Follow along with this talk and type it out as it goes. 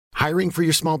Hiring for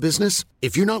your small business?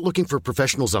 If you're not looking for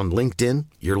professionals on LinkedIn,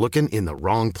 you're looking in the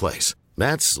wrong place.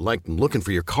 That's like looking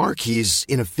for your car keys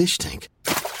in a fish tank.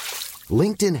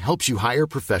 LinkedIn helps you hire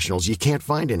professionals you can't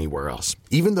find anywhere else,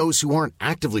 even those who aren't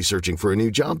actively searching for a new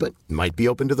job but might be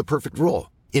open to the perfect role.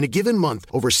 In a given month,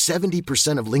 over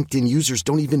 70% of LinkedIn users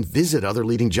don't even visit other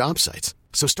leading job sites.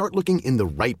 So start looking in the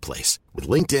right place. With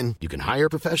LinkedIn, you can hire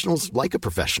professionals like a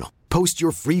professional. Post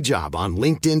your free job on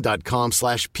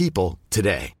linkedin.com/people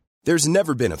today. There's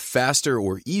never been a faster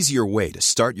or easier way to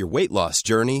start your weight loss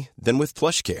journey than with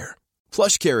PlushCare.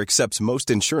 PlushCare accepts most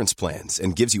insurance plans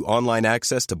and gives you online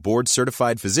access to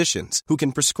board-certified physicians who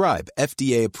can prescribe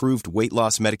FDA-approved weight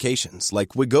loss medications like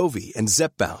Wegovy and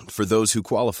Zepbound for those who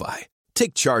qualify.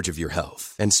 Take charge of your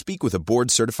health and speak with a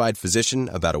board-certified physician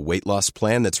about a weight loss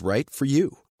plan that's right for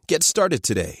you. Get started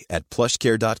today at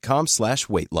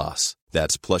plushcare.com/weight loss.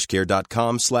 That's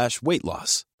plushcare.com/weight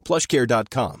loss.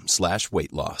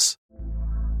 plushcare.com/weight loss.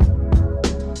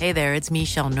 Hey there, it's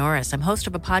Michelle Norris. I'm host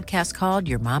of a podcast called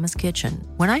Your Mama's Kitchen.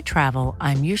 When I travel,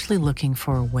 I'm usually looking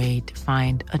for a way to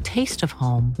find a taste of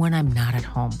home when I'm not at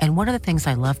home. And one of the things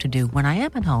I love to do when I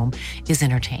am at home is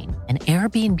entertain. And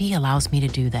Airbnb allows me to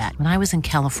do that. When I was in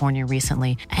California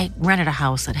recently, I rented a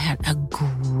house that had a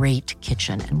great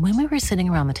kitchen. And when we were sitting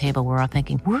around the table, we're all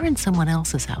thinking, we're in someone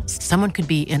else's house. Someone could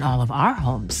be in all of our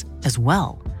homes as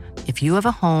well. If you have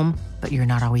a home, but you're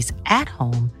not always at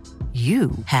home,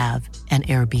 you have an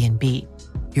Airbnb.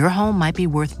 Your home might be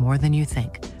worth more than you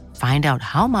think. Find out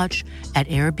how much at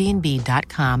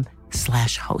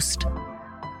airbnb.com/host.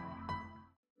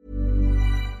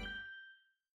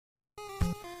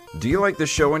 Do you like the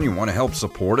show and you want to help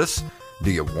support us?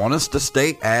 Do you want us to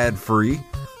stay ad-free?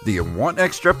 Do you want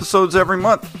extra episodes every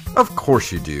month? Of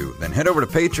course you do. Then head over to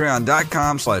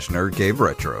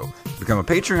patreon.com/nerdcaveretro. Become a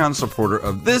Patreon supporter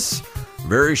of this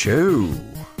very show.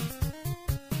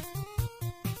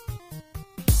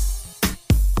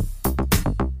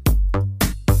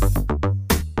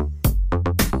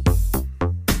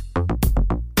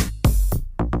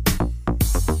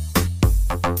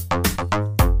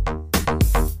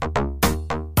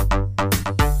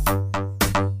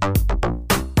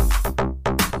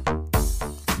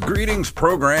 Greetings,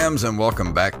 programs, and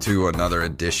welcome back to another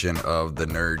edition of the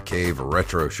Nerd Cave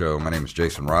Retro Show. My name is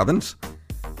Jason Robbins.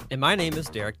 And my name is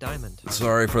Derek Diamond.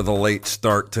 Sorry for the late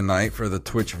start tonight for the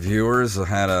Twitch viewers. I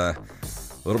had a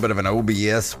little bit of an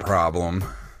OBS problem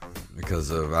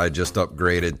because I just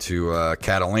upgraded to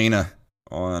Catalina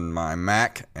on my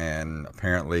Mac, and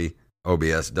apparently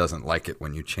OBS doesn't like it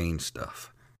when you change stuff.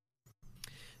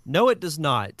 No, it does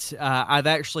not. I've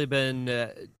actually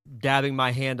been dabbing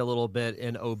my hand a little bit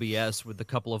in OBS with a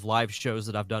couple of live shows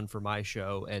that I've done for my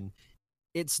show, and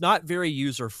it's not very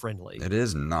user-friendly. It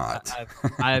is not.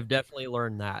 I've definitely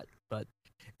learned that, but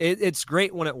it's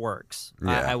great when it works.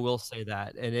 Yeah. I will say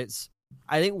that. And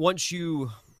I think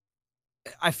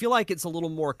I feel like it's a little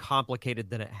more complicated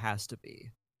than it has to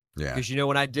be. Yeah. Because,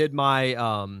 when I did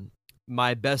my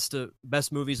my best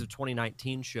movies of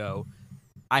 2019 show,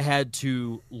 I had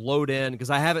to load in, because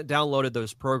I haven't downloaded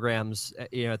those programs,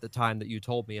 at the time that you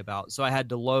told me about. So I had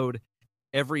to load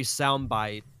every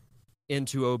soundbite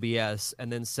into OBS and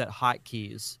then set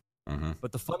hotkeys. Mm-hmm.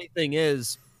 But the funny thing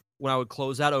is, when I would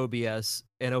close out OBS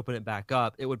and open it back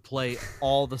up, it would play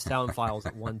all the sound files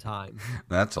at one time.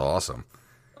 That's awesome.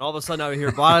 And all of a sudden I would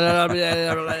hear blah, blah,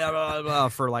 blah, blah, blah,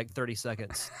 for like 30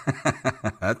 seconds.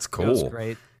 That's cool. It was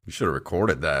great. You should have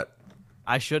recorded that.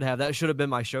 I should have. That should have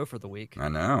been my show for the week. I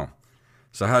know.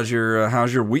 So how's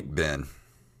your week been?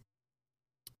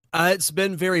 It's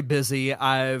been very busy.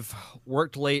 I've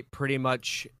worked late pretty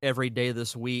much every day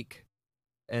this week.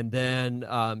 And then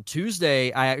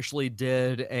Tuesday, I actually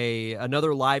did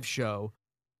another live show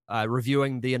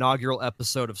reviewing the inaugural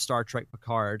episode of Star Trek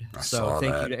Picard. So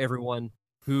thank you to everyone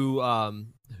who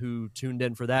tuned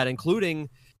in for that,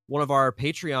 including one of our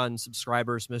Patreon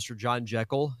subscribers, Mr. John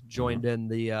Jekyll, joined in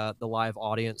the live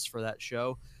audience for that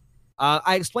show.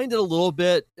 I explained it a little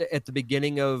bit at the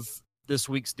beginning of this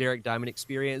week's Derek Diamond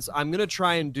Experience. I'm going to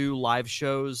try and do live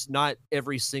shows, not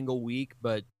every single week,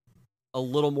 but a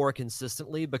little more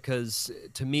consistently, because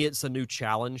to me, it's a new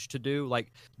challenge to do.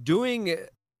 Like, doing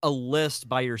a list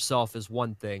by yourself is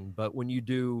one thing, but when you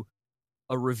do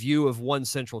a review of one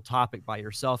central topic by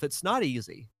yourself, it's not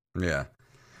easy. Yeah.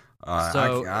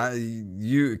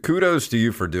 Kudos to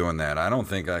you for doing that. I don't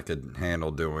think I could handle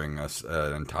doing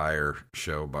an entire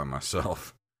show by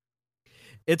myself.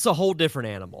 It's a whole different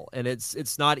animal, and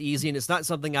it's not easy, and it's not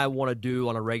something I want to do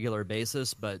on a regular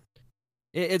basis, but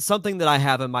it's something that I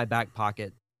have in my back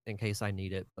pocket in case I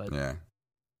need it. But yeah,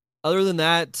 Other than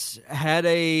that, had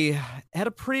a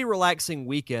pretty relaxing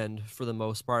weekend for the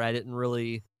most part. I didn't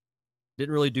really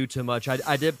do too much.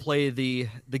 I did play the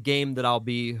game that I'll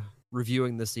be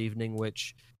reviewing this evening,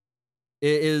 which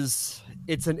it's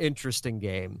an interesting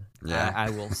game. Yeah,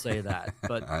 I will say that.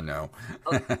 But I know.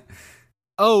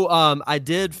 I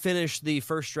did finish the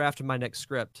first draft of my next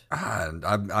script.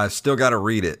 I still got to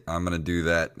read it. I'm gonna do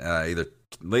that either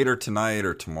later tonight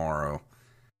or tomorrow.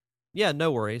 Yeah,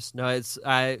 no worries. No,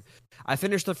 I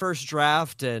finished the first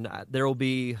draft, and there will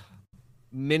be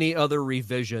many other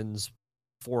revisions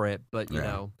for it. But you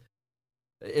know,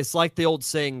 it's like the old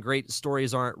saying: "Great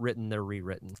stories aren't written; they're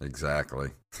rewritten."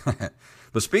 Exactly.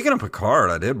 But speaking of Picard,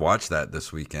 I did watch that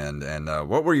this weekend, and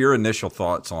what were your initial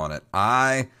thoughts on it?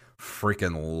 I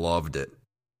freaking loved it.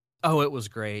 Oh, it was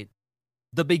great.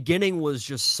 The beginning was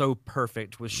just so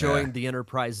perfect, with showing the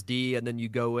Enterprise D, and then you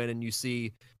go in and you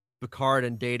see Picard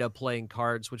and Data playing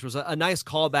cards, which was a nice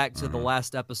callback to the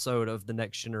last episode of The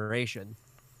Next Generation.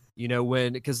 You know,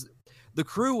 because the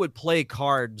crew would play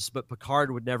cards, but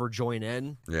Picard would never join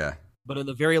in. Yeah. But in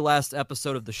the very last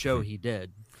episode of the show, he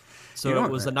did. So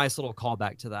it was a nice little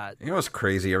callback to that. You know what's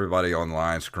crazy? Everybody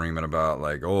online screaming about,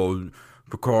 like, oh,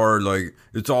 Picard, like,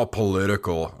 it's all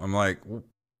political. I'm like,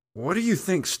 what do you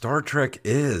think Star Trek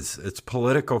is? It's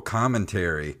political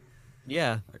commentary.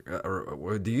 Yeah.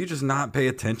 Or do you just not pay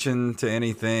attention to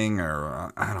anything?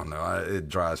 Or I don't know. It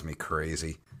drives me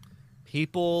crazy.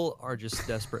 People are just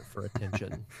desperate for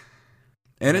attention.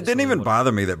 And it didn't even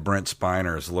bother me that Brent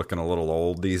Spiner is looking a little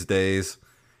old these days,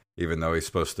 even though he's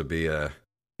supposed to be a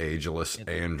ageless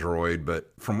android.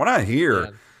 But from what I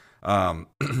hear,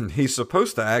 he's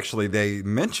supposed to actually, they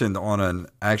mentioned on an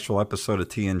actual episode of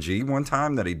TNG one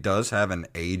time that he does have an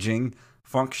aging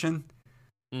function.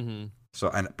 Mm-hmm. So,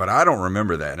 but I don't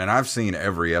remember that. And I've seen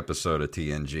every episode of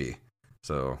TNG.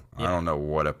 So I don't know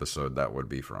what episode that would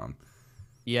be from.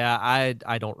 Yeah,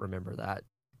 I don't remember that.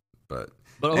 But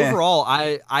overall,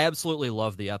 I absolutely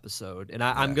love the episode. And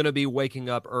I'm going to be waking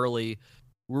up early.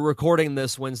 We're recording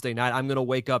this Wednesday night. I'm going to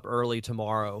wake up early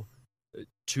tomorrow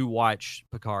to watch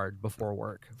Picard before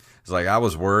work. It's like I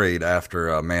was worried after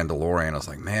Mandalorian. I was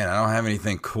like, man, I don't have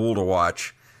anything cool to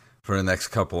watch for the next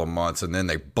couple of months. And then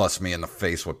they bust me in the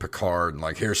face with Picard and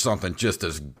like, here's something just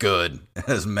as good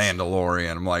as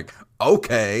Mandalorian. I'm like,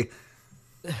 okay.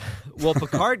 Well,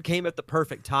 Picard came at the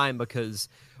perfect time because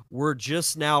we're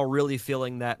just now really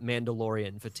feeling that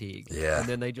Mandalorian fatigue. Yeah. And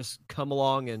then they just come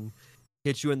along and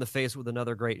hit you in the face with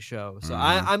another great show. So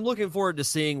I'm looking forward to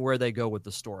seeing where they go with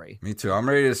the story. Me too. I'm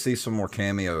ready to see some more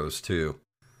cameos too.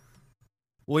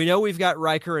 We know we've got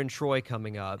Riker and Troy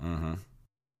coming up. Mm-hmm.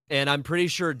 And I'm pretty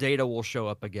sure Data will show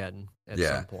up again at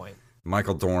some point.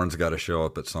 Michael Dorn's got to show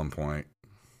up at some point.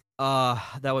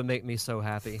 That would make me so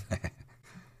happy.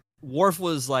 Worf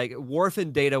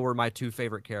and Data were my two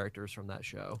favorite characters from that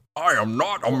show. I am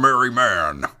not a merry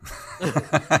man.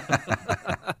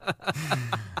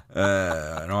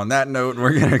 And on that note,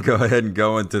 we're going to go ahead and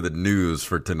go into the news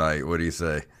for tonight. What do you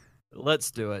say?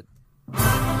 Let's do it.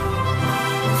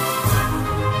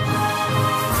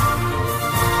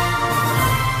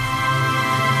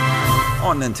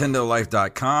 On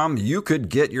NintendoLife.com, you could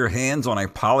get your hands on a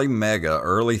Polymega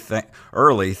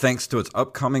early thanks to its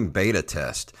upcoming beta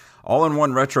test.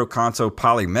 All-in-one retro console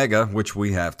Polymega, which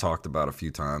we have talked about a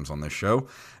few times on this show,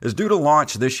 is due to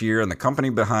launch this year, and the company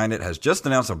behind it has just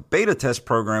announced a beta test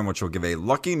program which will give a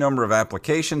lucky number of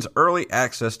applications early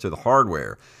access to the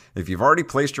hardware. If you've already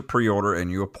placed your pre-order and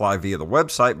you apply via the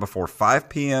website before 5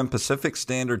 p.m. Pacific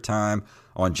Standard Time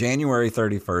on January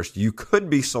 31st, you could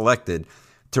be selected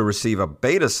to receive a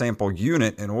beta sample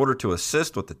unit in order to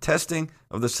assist with the testing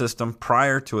of the system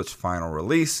prior to its final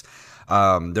release.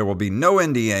 There will be no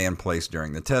NDA in place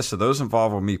during the test, so those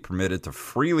involved will be permitted to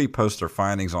freely post their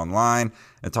findings online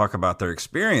and talk about their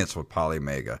experience with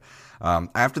Polymega.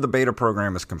 After the beta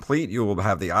program is complete, you will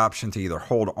have the option to either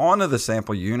hold on to the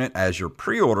sample unit as your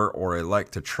pre-order or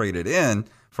elect to trade it in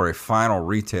for a final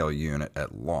retail unit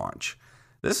at launch.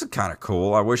 This is kind of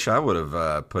cool. I wish I would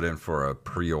have put in for a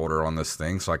pre-order on this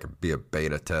thing so I could be a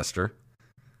beta tester.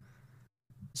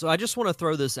 So I just want to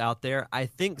throw this out there. I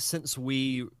think since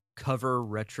we cover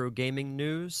retro gaming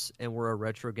news and we're a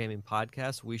retro gaming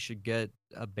podcast, we should get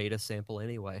a beta sample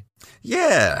anyway.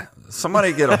 Yeah,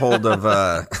 somebody get a hold of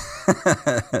the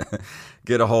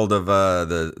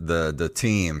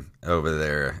team over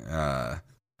there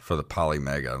for the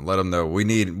Polymega. Let them know we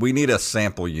need a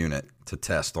sample unit to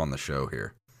test on the show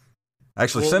here.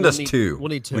 Actually, send us two. We'll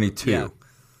need two. We need two. Yeah,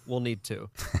 we'll need two.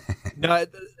 No,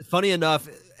 funny enough,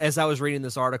 as I was reading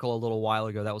this article a little while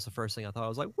ago, that was the first thing I thought. I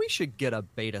was like, we should get a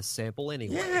beta sample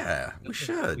anyway. Yeah, we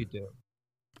should. We do.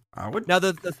 I would. Now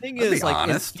the thing I'd be is, like,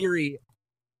 honest.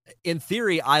 in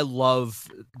theory, I love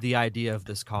the idea of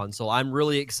this console. I'm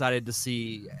really excited to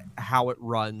see how it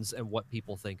runs and what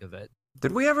people think of it.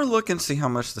 Did we ever look and see how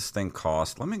much this thing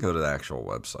cost? Let me go to the actual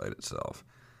website itself.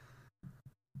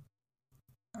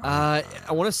 I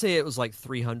want to say it was like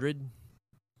 $300.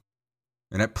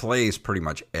 And it plays pretty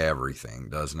much everything,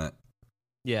 doesn't it?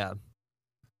 Yeah.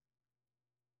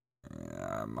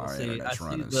 Yeah, my I internet's see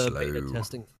running the slow. beta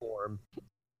testing form.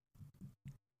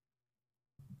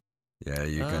 Yeah,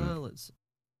 you can. Let's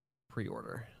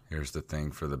pre-order. Here's the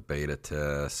thing for the beta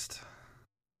test.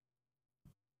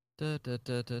 See,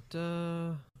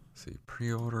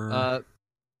 pre-order.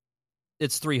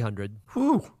 It's $300.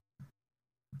 Whew.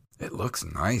 It looks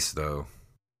nice, though.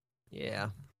 Yeah.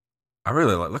 I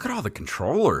really like. Look at all the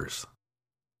controllers.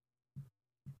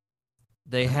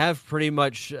 They have pretty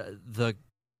much the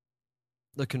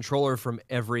controller from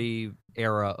every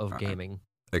era of gaming.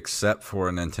 Except for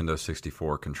a Nintendo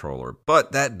 64 controller.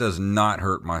 But that does not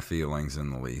hurt my feelings in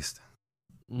the least.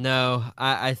 No,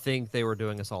 I think they were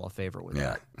doing us all a favor with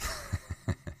that.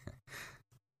 Yeah.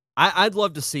 I'd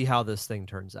love to see how this thing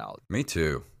turns out. Me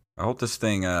too. I hope this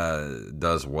thing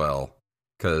does well.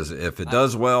 Because if it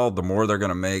does well, the more they're going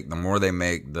to make, the more they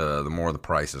make, the more the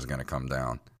price is going to come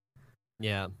down.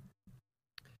 Yeah.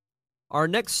 Our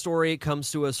next story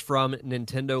comes to us from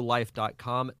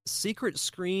NintendoLife.com. Secret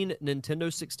screen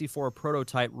Nintendo 64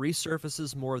 prototype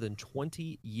resurfaces more than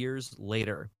 20 years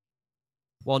later.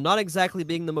 While not exactly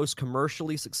being the most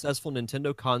commercially successful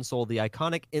Nintendo console, the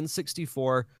iconic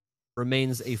N64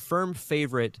 remains a firm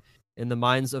favorite in the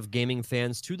minds of gaming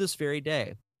fans to this very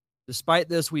day. Despite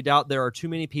this, we doubt there are too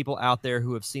many people out there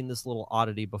who have seen this little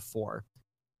oddity before.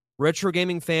 Retro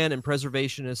gaming fan and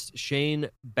preservationist Shane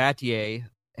Battier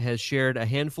has shared a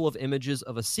handful of images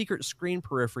of a secret screen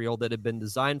peripheral that had been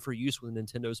designed for use with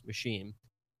Nintendo's machine.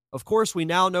 Of course, we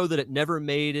now know that it never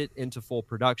made it into full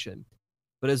production.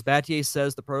 But as Battier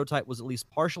says, the prototype was at least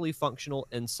partially functional,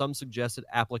 and some suggested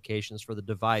applications for the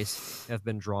device have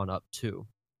been drawn up too.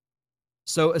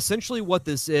 So essentially what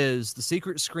this is, the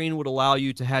secret screen would allow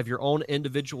you to have your own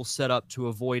individual setup to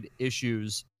avoid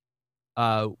issues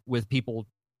with people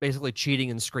basically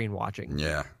cheating and screen watching.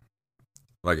 Yeah.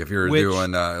 Like if you're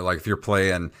like if you're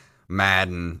playing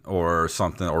Madden or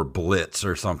something, or Blitz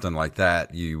or something like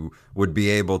that, you would be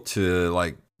able to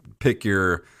like pick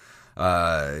your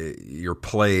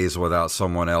plays without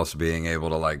someone else being able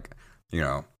to, like, you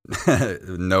know,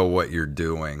 know what you're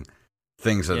doing.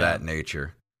 Things of that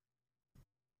nature.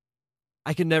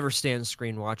 I can never stand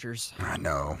screen watchers. I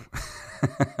know.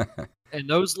 And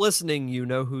those listening, you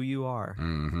know who you are.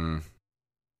 Mm-hmm.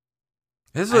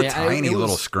 This is a tiny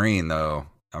little screen, though.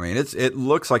 I mean, it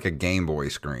looks like a Game Boy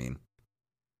screen.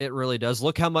 It really does.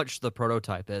 Look how much the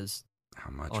prototype is. How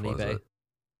much on was eBay? it?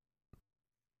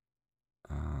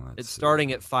 It's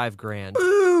starting at $5,000.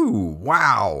 Ooh,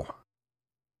 wow.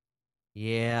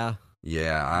 Yeah.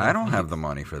 Yeah, I don't have the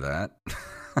money for that.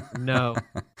 No.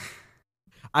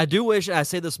 I do wish, I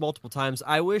say this multiple times,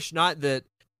 I wish not that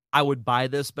I would buy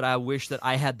this, but I wish that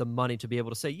I had the money to be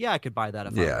able to say, yeah, I could buy that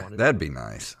if I wanted. Yeah, that'd be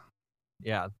nice.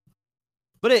 Yeah.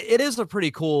 But it is a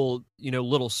pretty cool,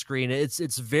 little screen. It's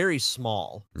very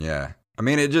small. Yeah. I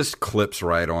mean, it just clips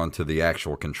right onto the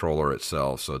actual controller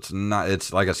itself. So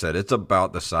it's like I said, it's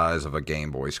about the size of a Game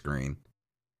Boy screen.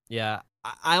 Yeah.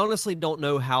 I honestly don't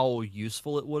know how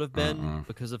useful it would have been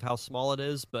because of how small it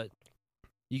is, but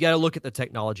you got to look at the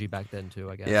technology back then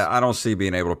too, I guess. Yeah, I don't see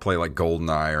being able to play like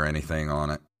GoldenEye or anything on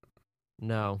it.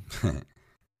 No.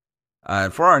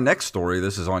 And for our next story,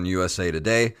 this is on USA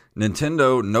Today.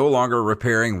 Nintendo no longer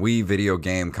repairing Wii video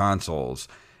game consoles.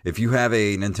 If you have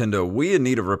a Nintendo Wii in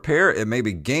need of repair, it may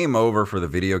be game over for the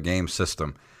video game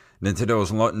system. Nintendo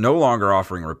is no longer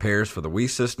offering repairs for the Wii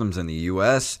systems in the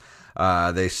U.S.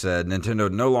 They said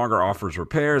Nintendo no longer offers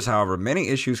repairs. However, many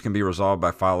issues can be resolved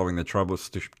by following the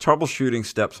troubleshooting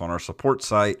steps on our support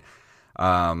site.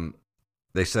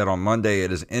 They said on Monday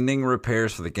it is ending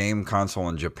repairs for the game console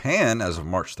in Japan as of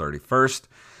March 31st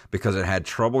because it had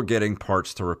trouble getting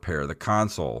parts to repair the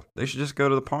console. They should just go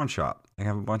to the pawn shop. They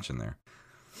have a bunch in there.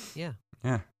 Yeah.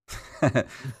 Yeah.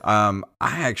 I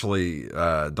actually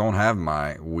don't have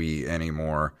my Wii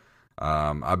anymore.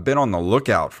 I've been on the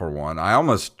lookout for one. I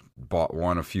almost bought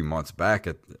one a few months back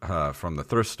from the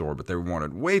thrift store, but they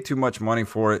wanted way too much money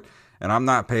for it. And I'm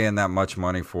not paying that much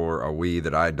money for a Wii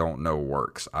that I don't know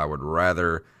works. I would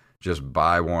rather just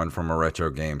buy one from a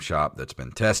retro game shop that's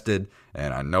been tested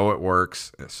and I know it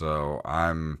works. So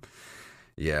I'm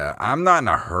not in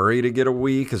a hurry to get a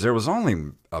Wii because there was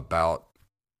only about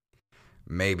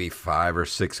maybe 5 or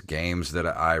 6 games that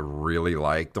I really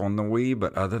liked on the Wii,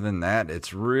 but other than that,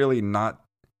 it's really not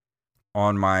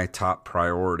on my top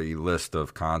priority list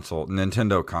of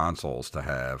Nintendo consoles to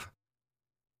have.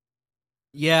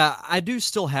 Yeah, I do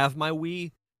still have my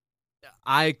Wii.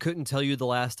 I couldn't tell you the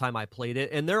last time I played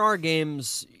it, and there are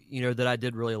games, that I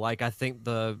did really like. I think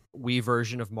the Wii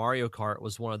version of Mario Kart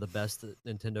was one of the best that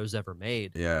Nintendo's ever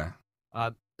made. Yeah.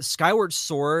 Skyward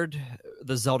Sword,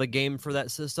 the Zelda game for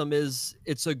that system,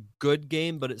 it's a good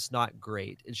game, but it's not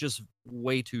great. It's just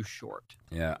way too short.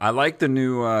 Yeah, I like the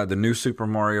new Super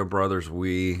Mario Brothers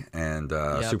Wii and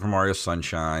Super Mario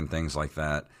Sunshine, things like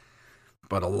that.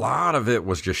 But a lot of it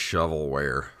was just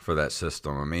shovelware for that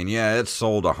system. I mean, yeah, it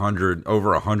sold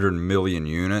over 100 million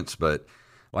units, but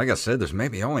like I said, there's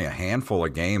maybe only a handful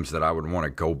of games that I would want to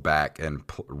go back and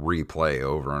replay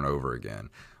over and over again.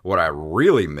 What I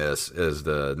really miss is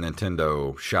the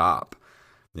Nintendo Shop.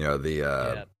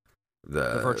 The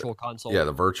virtual console. Yeah,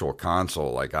 the virtual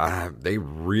console. Like they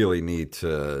really need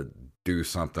to do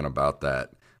something about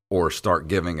that, or start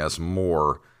giving us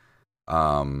more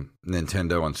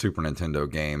Nintendo and Super Nintendo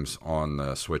games on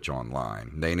the Switch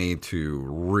Online. They need to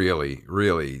really,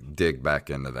 really dig back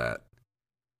into that.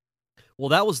 Well,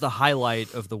 that was the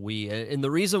highlight of the Wii. And the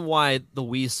reason why the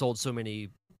Wii sold so many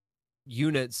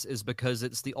units is because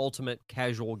it's the ultimate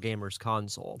casual gamer's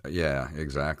console. Yeah,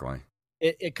 exactly.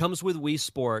 It comes with Wii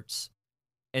Sports,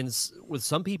 and with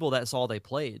some people, that's all they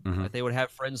played. Mm-hmm. Like, they would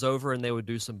have friends over and they would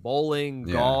do some bowling,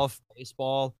 golf,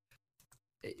 baseball.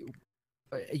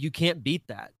 You can't beat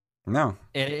that. No.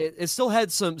 And it still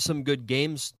had some good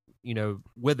games,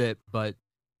 with it, but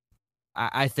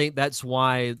I think that's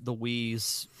why the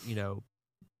Wii's,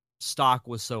 stock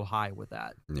was so high with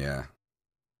that. Yeah.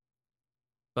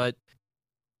 But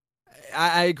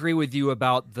I agree with you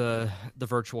about the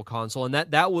virtual console, and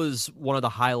that was one of the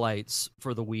highlights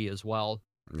for the Wii as well.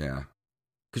 Yeah.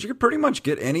 Because you could pretty much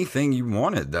get anything you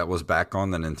wanted that was back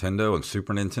on the Nintendo and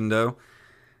Super Nintendo.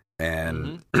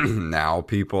 And now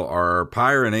people are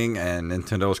pirating, and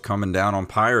Nintendo's coming down on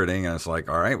pirating. And it's like,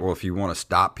 all right, well, if you want to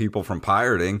stop people from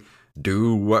pirating,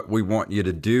 do what we want you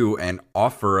to do and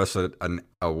offer us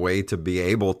a way to be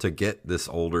able to get this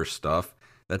older stuff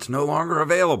that's no longer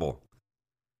available.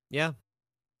 Yeah.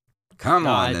 Come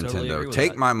on, I totally agree Nintendo. with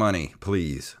Take that. my money,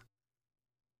 please.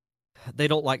 They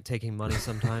don't like taking money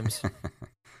sometimes.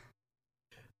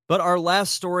 But our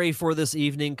last story for this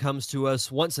evening comes to us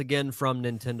once again from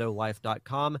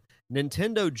NintendoLife.com.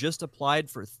 Nintendo just applied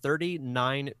for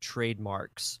 39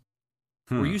 trademarks.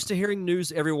 We're used to hearing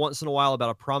news every once in a while about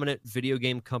a prominent video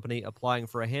game company applying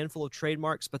for a handful of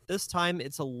trademarks, but this time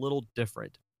it's a little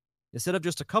different. Instead of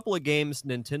just a couple of games,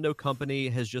 Nintendo Company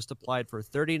has just applied for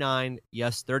 39,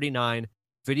 yes, 39,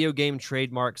 video game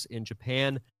trademarks in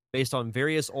Japan based on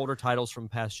various older titles from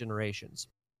past generations.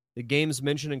 The games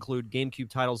mentioned include GameCube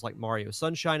titles like Mario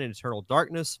Sunshine and Eternal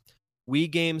Darkness, Wii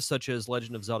games such as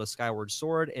Legend of Zelda Skyward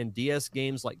Sword, and DS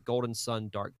games like Golden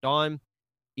Sun Dark Dawn.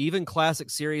 Even classic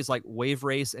series like Wave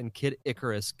Race and Kid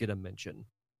Icarus get a mention.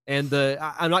 And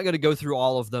I'm not going to go through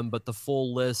all of them, but the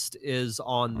full list is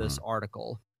on this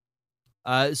article.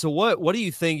 So what do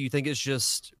you think? You think it's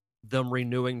just them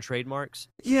renewing trademarks?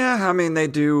 Yeah, I mean, they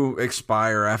do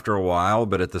expire after a while,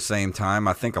 but at the same time,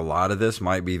 I think a lot of this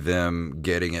might be them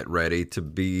getting it ready to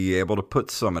be able to put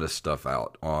some of this stuff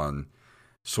out on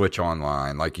Switch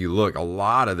Online. Like, you look, a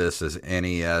lot of this is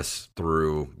NES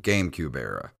through GameCube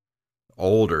era.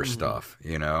 Older stuff,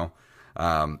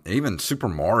 even Super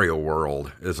Mario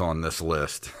World is on this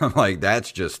list. Like,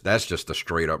 that's just a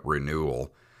straight up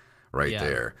renewal right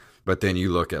there. But then you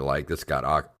look at, like, it's got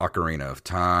Ocarina of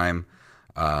Time.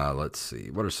 Let's see,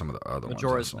 what are some of the other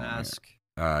Majora's ones? Mask.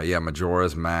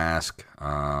 Majora's Mask.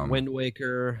 Wind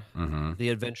Waker. The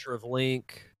Adventure of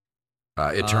Link.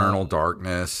 Eternal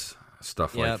Darkness,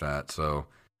 stuff like that. So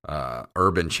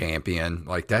Urban Champion,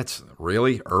 like, that's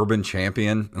really Urban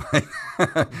Champion.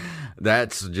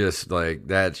 that's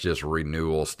just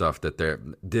renewal stuff that there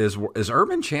is.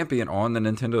 Urban Champion on the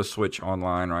Nintendo Switch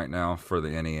Online right now for the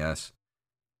NES?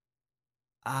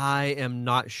 I am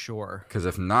not sure. Because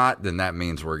if not, then that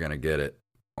means we're going to get it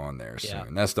on there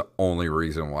soon. That's the only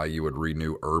reason why you would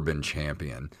renew Urban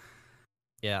Champion.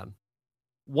 Yeah.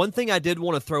 One thing I did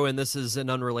want to throw in, this is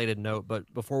an unrelated note,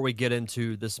 but before we get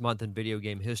into this month in video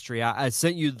game history, I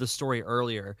sent you the story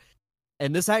earlier,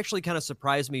 and this actually kind of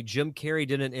surprised me. Jim Carrey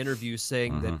did an interview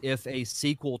saying that if a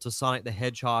sequel to Sonic the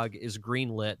Hedgehog is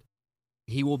greenlit,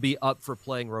 he will be up for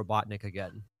playing Robotnik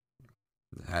again.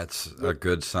 That's a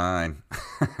good sign.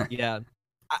 Yeah.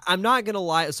 I'm not going to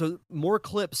lie. So more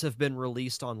clips have been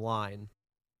released online,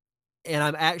 and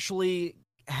I'm actually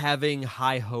having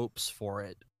high hopes for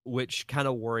it. which kind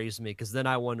of worries me because then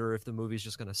I wonder if the movie's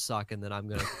just going to suck and then I'm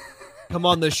going to come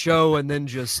on the show and then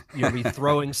just be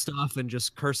throwing stuff and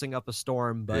just cursing up a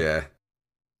storm. But Yeah.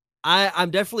 I'm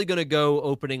definitely going to go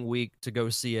opening week to go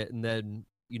see it. And then,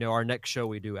 our next show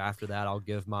we do after that, I'll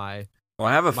give my... Well,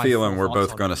 I have a feeling we're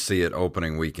both going to it. see it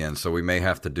opening weekend, so we may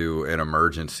have to do an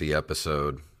emergency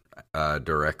episode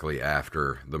directly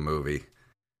after the movie.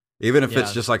 Even if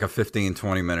it's just like a 15,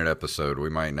 20-minute episode, we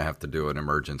might have to do an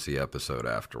emergency episode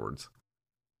afterwards.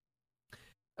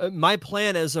 My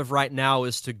plan as of right now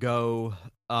is to go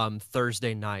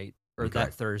Thursday night or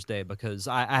that Thursday because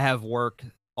I have work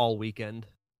all weekend.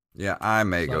 Yeah, I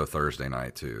may go Thursday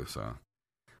night too, so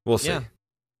we'll see.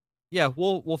 Yeah,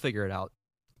 we'll figure it out.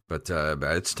 But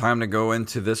it's time to go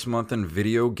into this month in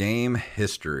video game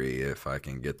history, if I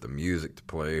can get the music to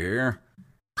play here.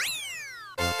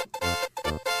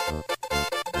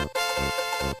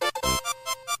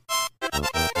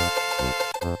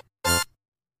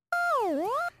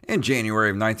 In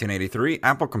January of 1983,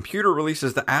 Apple Computer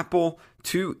releases the Apple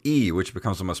IIe, which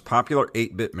becomes the most popular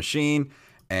 8-bit machine.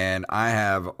 And I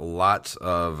have lots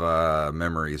of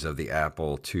memories of the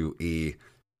Apple IIe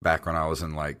back when I was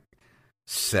in like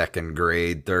 2nd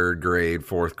grade, 3rd grade,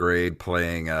 4th grade,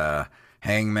 playing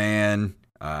Hangman,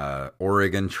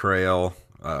 Oregon Trail,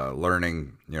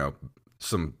 learning,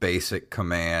 some basic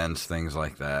commands, things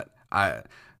like that.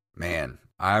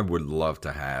 I would love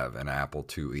to have an Apple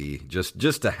IIe,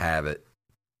 just to have it.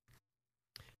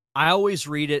 I always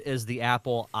read it as the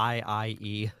Apple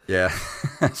IIe. Yeah,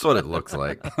 that's what it looks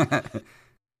like.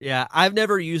 Yeah, I've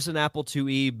never used an Apple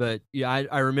IIe, but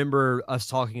I remember us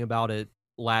talking about it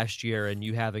last year and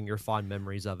you having your fond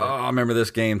memories of it. Oh, I remember this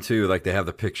game too. Like they have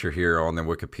the picture here on the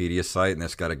Wikipedia site, and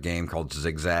it's got a game called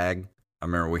Zigzag. I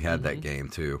remember we had that game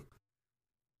too.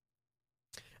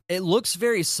 It looks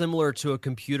very similar to a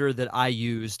computer that I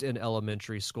used in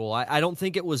elementary school. I don't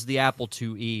think it was the Apple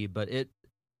IIe, but it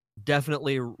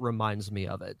definitely reminds me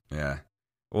of it. Yeah.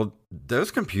 Well,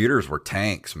 those computers were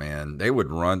tanks, man. They would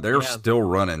run. They're still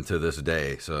running to this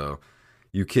day, so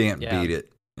you can't beat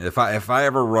it. If I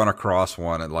ever run across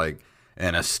one at like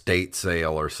an estate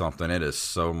sale or something, it is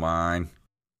so mine.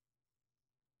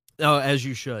 Oh, as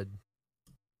you should.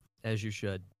 As you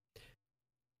should.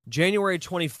 January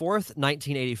 24th,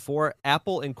 1984,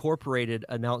 Apple Incorporated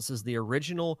announces the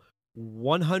original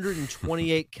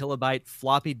 128 kilobyte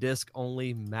floppy disk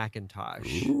only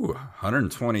Macintosh. Ooh,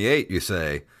 128, you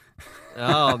say?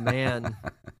 Oh, man.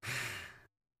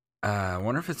 I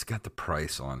wonder if it's got the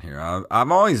price on here.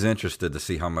 I'm always interested to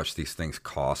see how much these things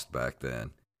cost back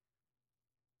then.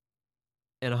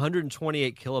 And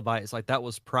 128 kilobytes, like that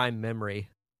was prime memory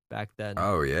back then.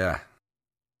 Oh, yeah.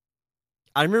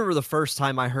 I remember the first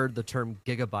time I heard the term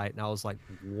gigabyte, and I was like,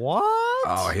 what?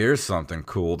 Oh, here's something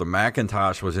cool. The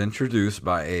Macintosh was introduced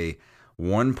by a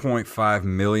 $1.5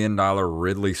 million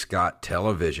Ridley Scott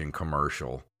television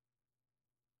commercial.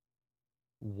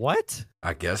 What?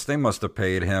 I guess they must have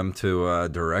paid him to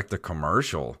direct a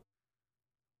commercial.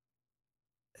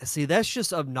 See, that's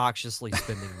just obnoxiously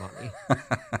spending money.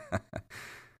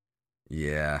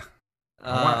 Yeah.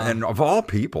 And of all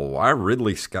people, why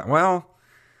Ridley Scott? Well,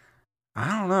 I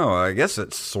don't know. I guess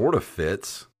it sort of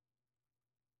fits.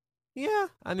 Yeah,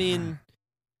 I mean,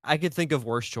 I could think of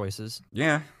worse choices.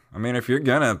 Yeah. I mean, if you're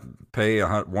going to pay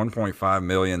 $1.5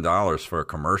 million for a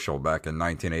commercial back in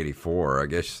 1984, I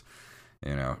guess,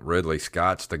 Ridley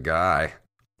Scott's the guy.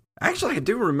 Actually, I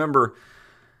do remember,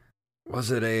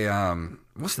 was it a,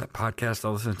 what's that podcast I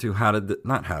listened to? How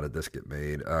Did This Get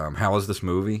Made? How is this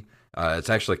movie? It's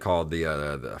actually called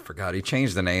I forgot, he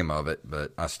changed the name of it,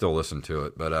 but I still listen to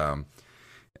it. But I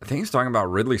think he's talking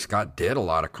about Ridley Scott did a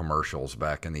lot of commercials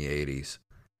back in the 80s.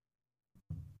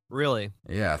 Really?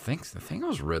 Yeah, I think it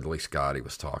was Ridley Scott he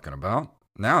was talking about.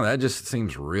 Now that just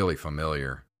seems really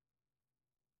familiar.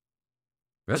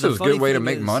 This is a good way to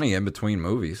make money in between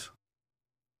movies.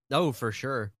 Oh, for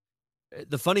sure.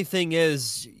 The funny thing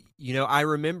is, I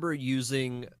remember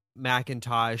using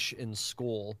Macintosh in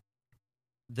school.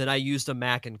 Then I used a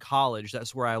Mac in college.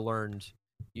 That's where I learned,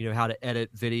 how to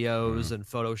edit videos and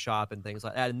Photoshop and things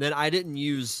like that. And then I didn't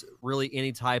use really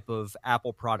any type of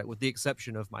Apple product with the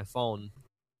exception of my phone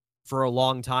for a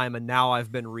long time. And now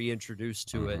I've been reintroduced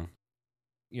to it,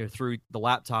 through the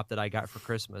laptop that I got for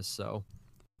Christmas. So,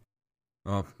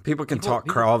 well, people can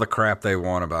talk all the crap they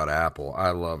want about Apple.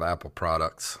 I love Apple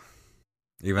products.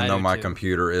 Even though my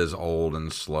computer is old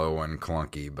and slow and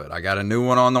clunky, but I got a new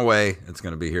one on the way. It's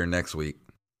going to be here next week.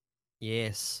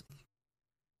 Yes.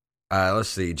 Let's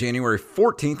see. January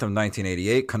 14th of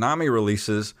 1988, Konami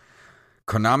releases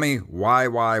Konami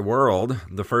YY World,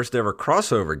 the first ever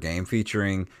crossover game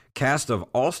featuring cast of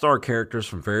all-star characters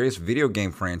from various video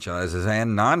game franchises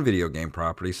and non-video game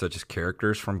properties such as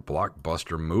characters from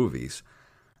blockbuster movies.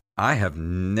 I have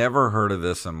never heard of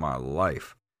this in my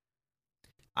life.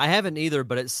 I haven't either,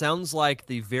 but it sounds like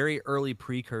the very early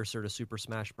precursor to Super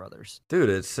Smash Brothers. Dude,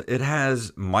 it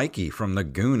has Mikey from the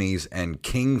Goonies and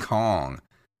King Kong.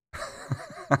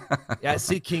 Yeah, I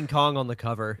see King Kong on the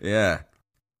cover. Yeah.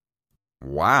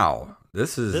 Wow.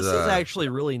 This is actually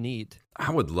really neat.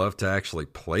 I would love to actually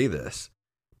play this.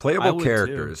 Playable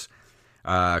characters.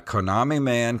 Konami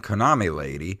Man, Konami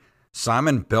Lady,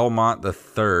 Simon Belmont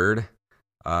III,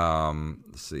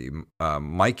 let's see,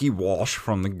 Mikey Walsh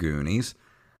from the Goonies.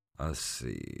 Let's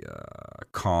see,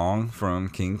 Kong from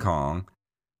King Kong.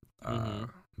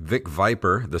 Vic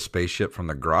Viper, the spaceship from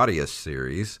the Gradius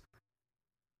series.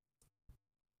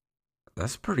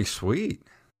 That's pretty sweet.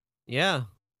 Yeah.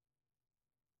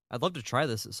 I'd love to try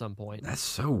this at some point. That's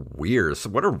so weird. So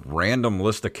what a random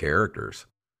list of characters.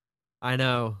 I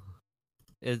know.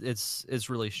 It's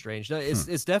really strange. No,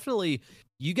 it's definitely,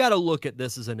 you got to look at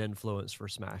this as an influence for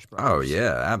Smash Bros. Oh,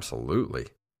 yeah, absolutely.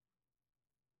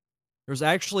 There's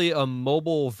actually a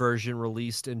mobile version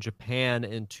released in Japan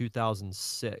in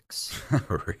 2006.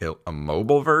 A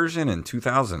mobile version in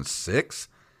 2006?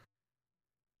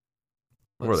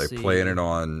 Were they playing it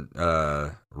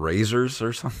on razors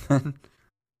or something?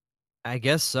 I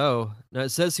guess so. Now, it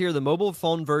says here the mobile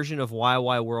phone version of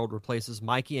YY World replaces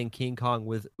Mikey and King Kong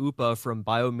with Upa from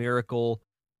Biomiracle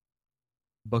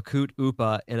Bakut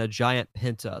Upa and a giant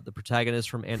Penta, the protagonist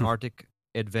from Antarctic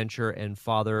Adventure and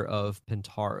father of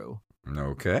Pentaru.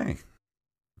 Okay.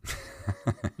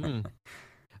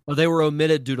 Well, they were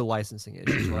omitted due to licensing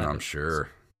issues. I'm sure.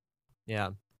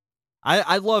 Yeah.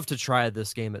 I'd love to try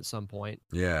this game at some point.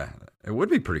 Yeah, it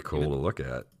would be pretty cool to look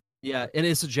at. Yeah, and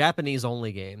it's a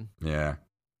Japanese-only game. Yeah.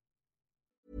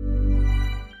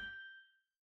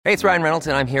 Hey, it's Ryan Reynolds,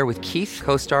 and I'm here with Keith,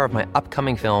 co-star of my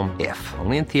upcoming film, If,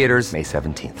 only in theaters May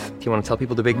 17th. Do you want to tell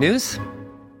people the big news?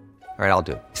 All right, I'll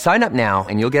do it. Sign up now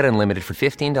and you'll get unlimited for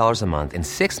 $15 a month and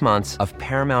 6 months of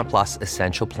Paramount Plus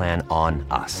Essential Plan on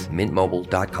us.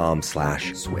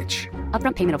 MintMobile.com/switch.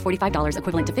 Upfront payment of $45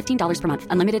 equivalent to $15 per month.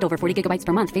 Unlimited over 40 gigabytes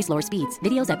per month. Face lower speeds.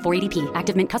 Videos at 480p.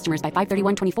 Active Mint customers by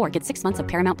 531.24 get 6 months of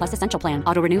Paramount Plus Essential Plan.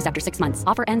 Auto renews after 6 months.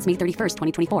 Offer ends May 31st,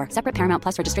 2024. Separate Paramount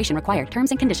Plus registration required. Terms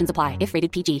and conditions apply if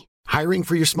rated PG. Hiring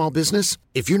for your small business?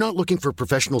 If you're not looking for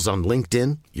professionals on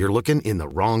LinkedIn, you're looking in the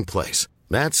wrong place.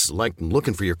 That's like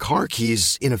looking for your car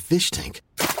keys in a fish tank.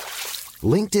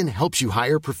 LinkedIn helps you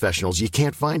hire professionals you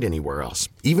can't find anywhere else,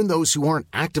 even those who aren't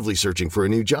actively searching for a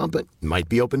new job but might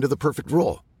be open to the perfect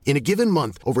role. In a given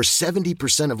month, over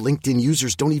 70% of LinkedIn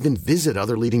users don't even visit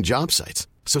other leading job sites.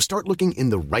 So start looking in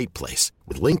the right place.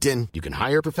 With LinkedIn, you can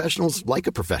hire professionals like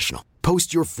a professional.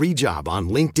 Post your free job on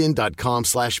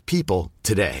linkedin.com/people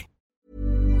today.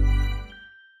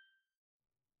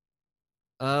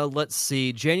 Let's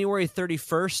see. January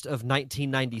 31st of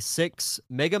 1996,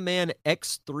 Mega Man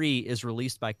X3 is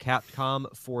released by Capcom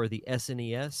for the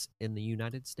SNES in the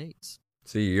United States.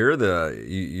 See, you're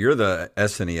the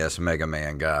SNES Mega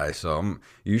Man guy, so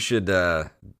you should.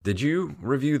 Did you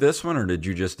review this one, or did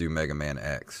you just do Mega Man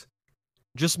X?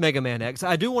 Just Mega Man X.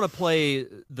 I do want to play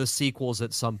the sequels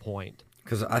at some point.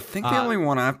 Because I think the only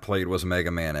one I've played was Mega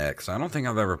Man X. I don't think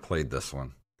I've ever played this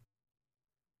one.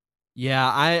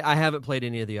 Yeah, I haven't played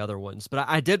any of the other ones, but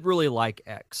I did really like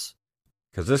X.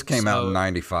 Because this came out in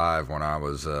 '95 when I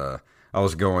was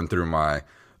going through my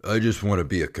I just want to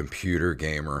be a computer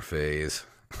gamer phase.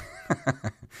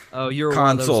 Oh, you're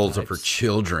consoles are for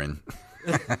children.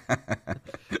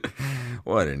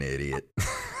 What an idiot!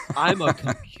 I'm a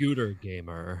computer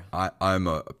gamer. I'm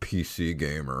a PC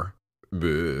gamer.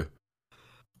 Bleh.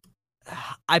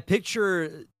 I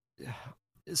picture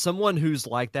someone who's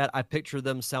like that. I picture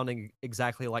them sounding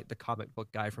exactly like the comic book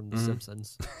guy from The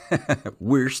Simpsons.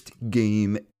 Worst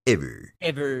game ever.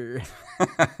 That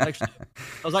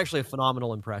was actually a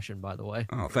phenomenal impression, by the way.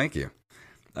 Oh, thank you.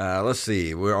 Let's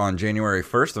see. We're on January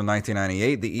 1st of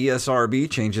 1998. The ESRB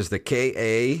changes the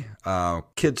KA,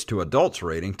 kids to adults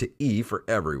rating to E for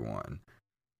everyone.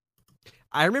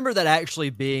 I remember that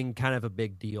actually being kind of a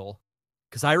big deal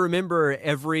because I remember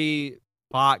every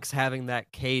box having that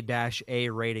K-A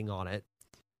rating on it.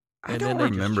 I don't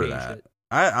remember that.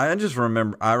 I just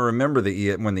remember. I remember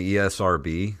when the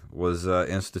ESRB was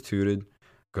instituted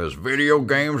because video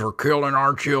games are killing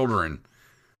our children.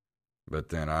 But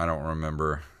then I don't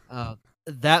remember.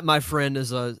 That, my friend,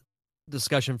 is a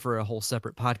discussion for a whole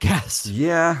separate podcast.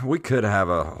 Yeah, we could have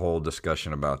a whole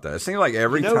discussion about that. It seems like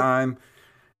every time.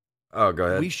 Oh, go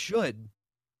ahead. We should.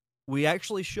 We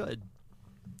actually should.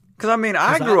 Because, I mean,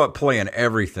 I grew up playing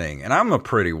everything, and I'm a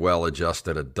pretty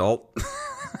well-adjusted adult.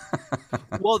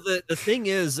 Well, the thing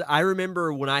is, I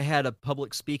remember when I had a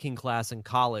public speaking class in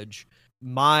college,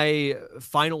 my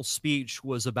final speech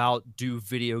was about, do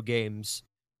video games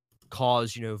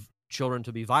cause, children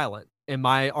to be violent? And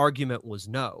my argument was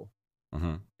no.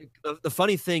 Mm-hmm. The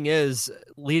funny thing is,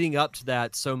 leading up to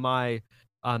that, so my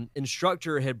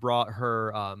instructor had brought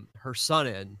her son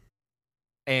in,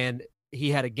 and he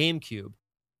had a GameCube.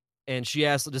 And she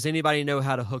asked, does anybody know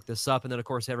how to hook this up? And then, of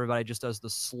course, everybody just does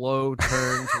the slow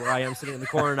turn to where I am sitting in the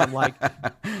corner. And I'm like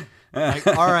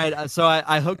all right. So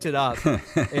I hooked it up.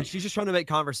 And she's just trying to make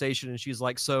conversation. And she's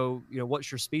like, so,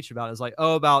 what's your speech about? It's like,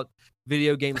 about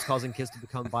video games causing kids to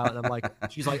become violent. And I'm like,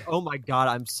 she's like, oh, my God,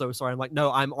 I'm so sorry. I'm like,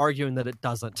 no, I'm arguing that it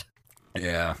doesn't.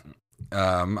 Yeah.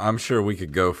 I'm sure we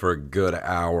could go for a good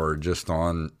hour just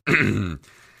on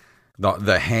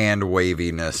the hand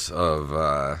waviness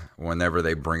of whenever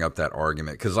they bring up that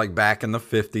argument. Because, like, back in the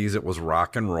 50s, it was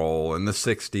rock and roll. In the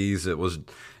 60s, it was,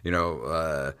 it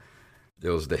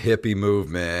was the hippie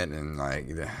movement and, like,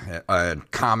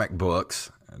 comic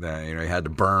books. You had to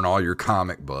burn all your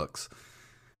comic books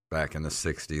back in the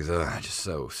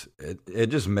 60s. It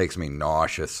just makes me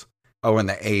nauseous. Oh, in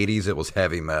the 80s, it was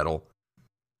heavy metal.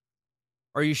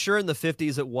 Are you sure in the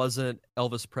 50s it wasn't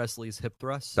Elvis Presley's hip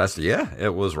thrust?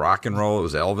 It was rock and roll. It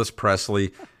was Elvis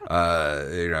Presley,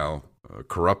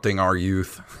 corrupting our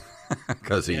youth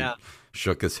because he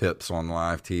shook his hips on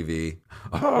live TV.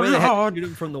 Oh, Lord. They had to shoot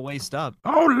him from the waist up.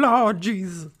 Oh, Lord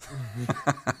Jesus.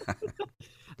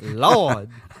 Lord.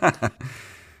 All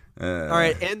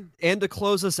right, and to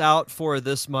close us out for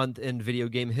this month in video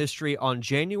game history, on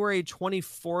January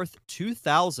 24th,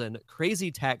 2000,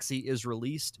 Crazy Taxi is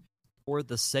released for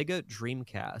the Sega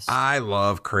Dreamcast. I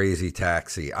love Crazy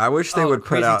Taxi. I wish they would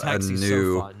put out a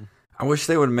new. So fun. I wish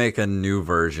they would make a new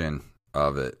version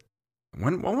of it.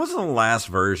 When was the last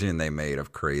version they made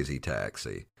of Crazy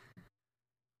Taxi?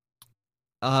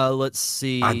 Let's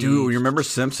see. I do. You remember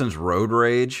Simpsons Road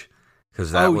Rage?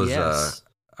 Because that was a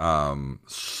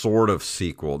sort of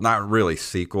sequel. Not really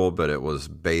sequel, but it was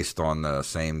based on the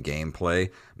same gameplay.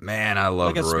 Man, I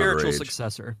love Road Rage. Like a spiritual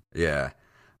successor. Yeah.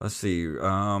 Let's see.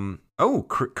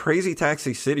 Crazy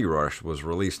Taxi City Rush was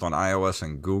released on iOS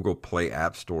and Google Play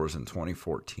app stores in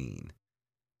 2014.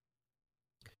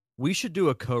 We should do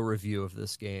a co-review of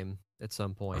this game at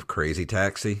some point. Of Crazy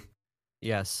Taxi?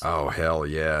 Yes. Oh, hell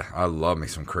yeah. I love me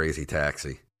some Crazy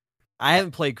Taxi. I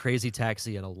haven't played Crazy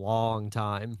Taxi in a long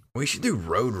time. We should do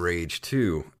Road Rage,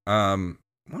 too. Can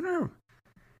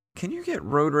you get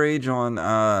Road Rage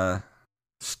on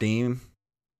Steam?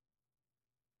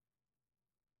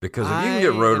 Because if you can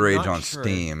get Road Rage on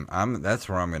Steam, that's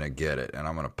where I'm going to get it. And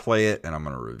I'm going to play it, and I'm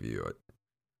going to review it.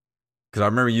 Because I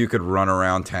remember you could run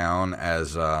around town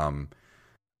as,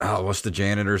 what's the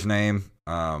janitor's name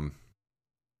on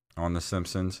The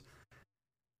Simpsons?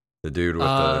 The dude with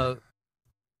the...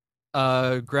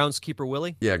 Groundskeeper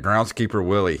Willie? Yeah, Groundskeeper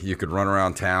Willie. You could run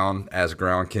around town as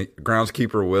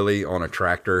Groundskeeper Willie on a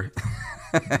tractor.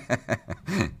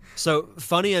 So,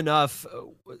 funny enough...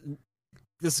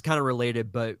 This is kind of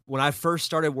related, but when I first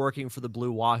started working for the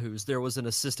Blue Wahoos, there was an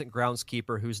assistant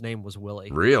groundskeeper whose name was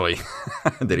Willie. Really?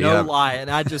 Did he no lie. And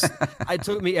it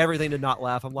took me everything to not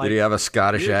laugh. I'm like, did he have a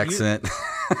Scottish accent?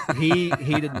 He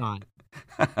did not.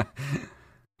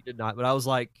 He did not. But I was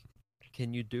like,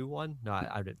 can you do one? No,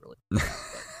 I didn't really.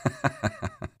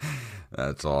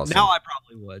 That's awesome. Now I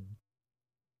probably would.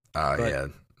 Yeah.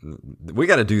 We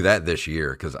got to do that this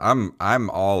year because I'm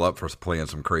all up for playing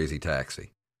some Crazy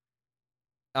Taxi.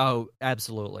 Oh,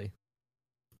 absolutely.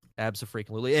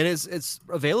 Absolutely. And it's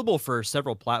available for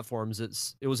several platforms.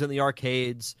 It was in the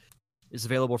arcades. It's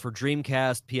available for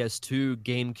Dreamcast, PS2,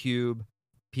 GameCube,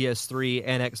 PS3,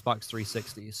 and Xbox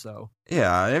 360. So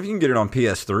yeah, if you can get it on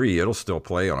PS3, it'll still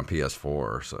play on a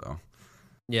PS4. So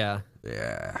yeah.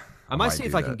 I might see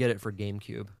if I can get it for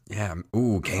GameCube. Yeah.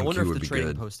 Ooh, GameCube would be good. I wonder if the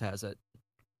Trading Post has it.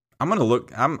 I'm going to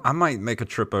look. I might make a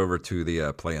trip over to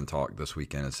the Play and Talk this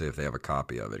weekend and see if they have a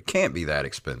copy of it. It can't be that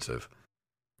expensive.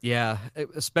 Yeah,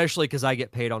 especially because I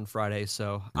get paid on Friday,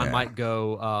 so yeah. I might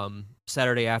go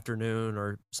Saturday afternoon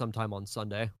or sometime on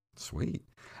Sunday. Sweet.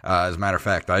 As a matter of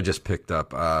fact, I just picked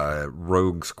up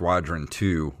Rogue Squadron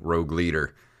 2, Rogue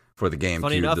Leader, for the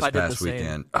GameCube this past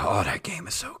weekend. Oh, that game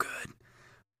is so good.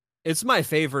 It's my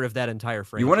favorite of that entire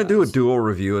franchise. You want to do a dual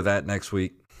review of that next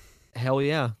week? Hell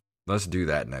yeah. Let's do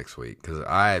that next week because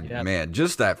man,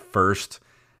 just that first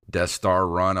Death Star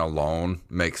run alone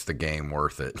makes the game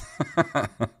worth it.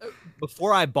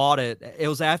 Before I bought it, it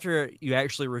was after you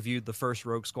actually reviewed the first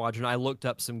Rogue Squadron. I looked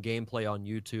up some gameplay on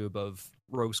YouTube of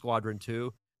Rogue Squadron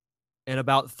 2, And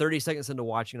about 30 seconds into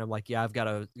watching, I'm like, yeah, I've got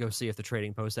to go see if the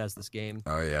trading post has this game.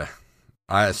 Oh, yeah.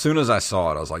 As soon as I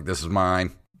saw it, I was like, this is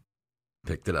mine.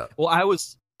 Picked it up. Well, I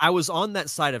was on that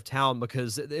side of town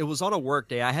because it was on a work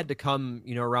day. I had to come,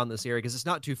 around this area because it's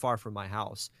not too far from my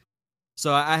house.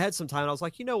 So I had some time, and I was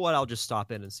like, you know what? I'll just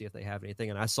stop in and see if they have anything.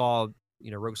 And I saw,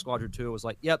 Rogue Squadron 2. I was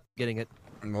like, yep, getting it.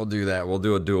 And we'll do that. We'll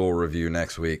do a dual review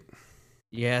next week.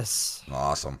 Yes.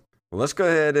 Awesome. Well, let's go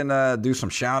ahead and do some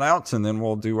shout-outs, and then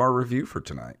we'll do our review for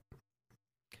tonight.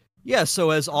 Yeah, so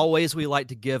as always, we like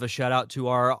to give a shout-out to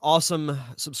our awesome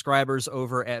subscribers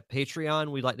over at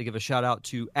Patreon. We'd like to give a shout-out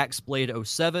to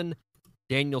AxeBlade07,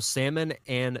 Daniel Salmon,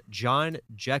 and John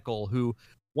Jekyll, who,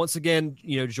 once again,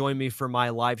 joined me for my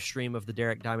live stream of the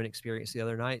Derek Diamond Experience the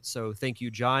other night. So thank you,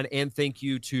 John, and thank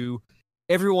you to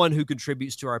everyone who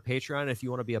contributes to our Patreon. If you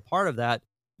want to be a part of that,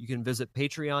 you can visit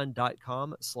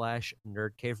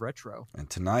patreon.com/nerdcaveretro. And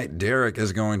tonight, Derek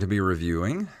is going to be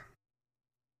reviewing...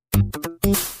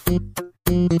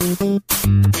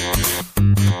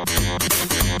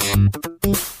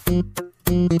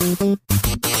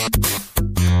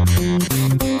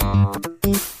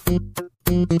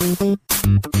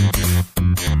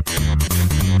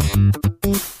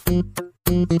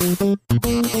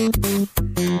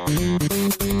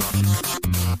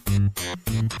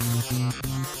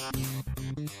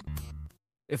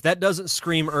 If that doesn't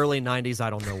scream early 90s, I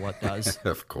don't know what does.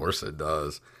 Of course it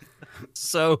does.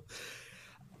 So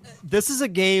this is a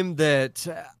game that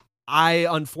I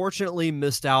unfortunately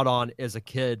missed out on as a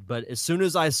kid, but as soon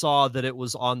as I saw that it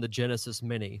was on the Genesis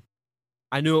Mini,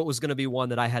 I knew it was going to be one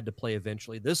that I had to play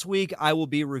eventually. This week, I will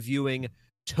be reviewing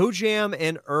Toejam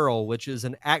and Earl, which is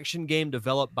an action game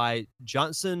developed by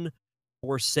Johnson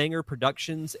for Sanger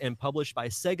Productions and published by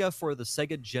Sega for the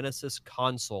Sega Genesis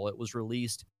console. It was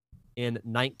released in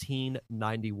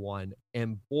 1991,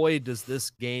 and boy, does this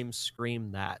game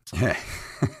scream that.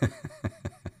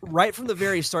 Right from the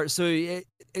very start. So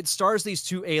it stars these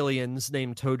two aliens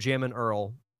named Toejam and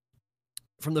Earl.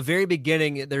 From the very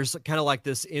beginning, there's kind of like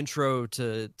this intro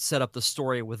to set up the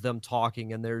story with them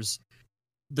talking, and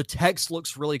the text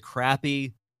looks really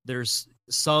crappy. There's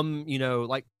some,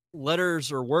 like letters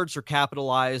or words are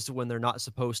capitalized when they're not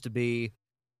supposed to be.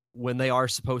 When they are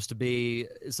supposed to be,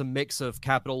 it's a mix of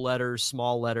capital letters,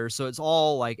 small letters. So it's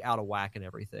all like out of whack and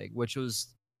everything, which was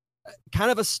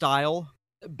kind of a style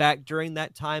back during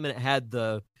that time. And it had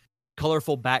the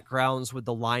colorful backgrounds with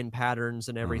the line patterns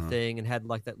and everything, and had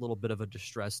like that little bit of a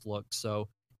distressed look. So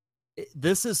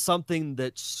this is something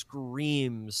that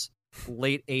screams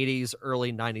late 80s,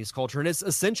 early 90s culture. And it's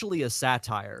essentially a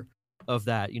satire of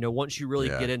that. Once you really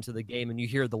get into the game and you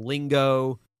hear the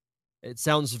lingo, it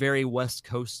sounds very West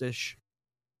Coast-ish.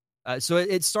 So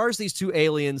it stars these two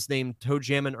aliens named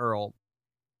Toejam and Earl.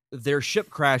 Their ship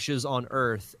crashes on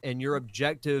Earth, and your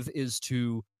objective is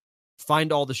to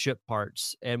find all the ship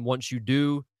parts. And once you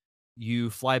do,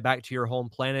 you fly back to your home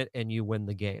planet and you win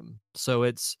the game. So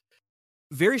it's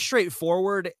very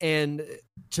straightforward. And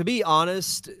to be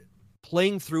honest,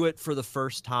 playing through it for the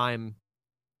first time,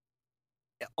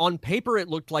 on paper, it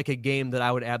looked like a game that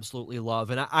I would absolutely love.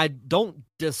 And I don't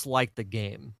dislike the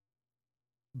game,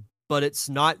 but it's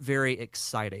not very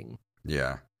exciting.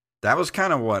 Yeah. That was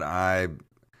kind of what I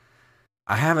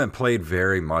haven't played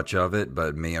very much of it,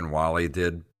 but me and Wally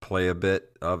did play a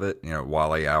bit of it.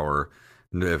 Wally,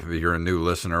 if you're a new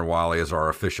listener, Wally is our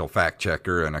official fact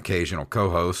checker and occasional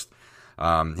co-host.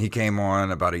 He came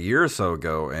on about a year or so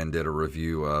ago and did a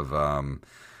review of,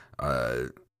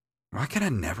 why can I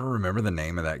never remember the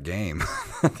name of that game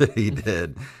that he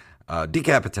did?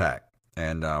 Decap Attack.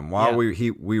 And while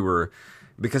we were,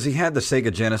 because he had the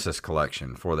Sega Genesis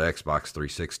collection for the Xbox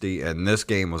 360, and this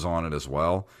game was on it as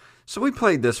well. So we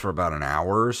played this for about an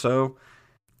hour or so,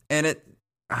 and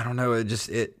I don't know,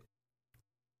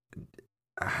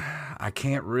 I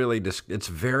can't really, it's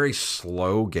very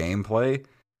slow gameplay,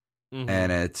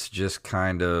 and it's just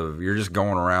kind of, you're just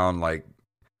going around like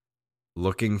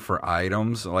looking for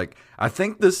items. Like, I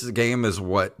think this game is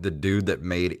what the dude that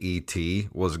made E.T.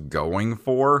 was going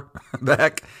for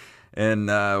back and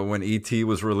when E.T.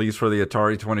 was released for the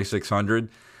Atari 2600,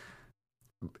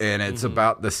 and it's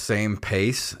about the same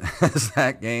pace as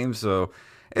that game. So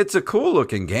it's a cool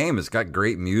looking game. It's got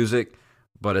great music,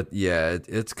 but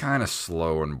it's kind of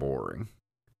slow and boring.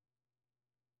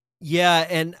 Yeah,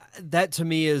 and that to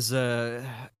me is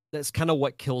that's kind of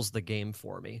what kills the game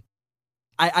for me.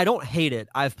 I don't hate it.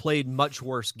 I've played much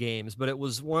worse games, but it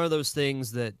was one of those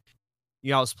things that,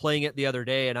 I was playing it the other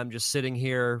day, and I'm just sitting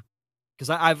here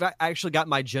because I've actually got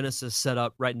my Genesis set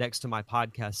up right next to my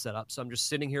podcast setup. So I'm just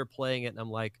sitting here playing it, and I'm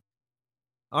like,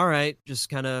 all right, just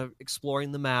kind of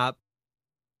exploring the map.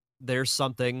 There's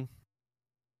something.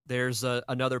 there's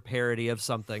another parody of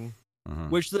something, Mhm.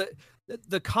 which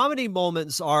the comedy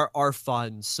moments are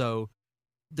fun. So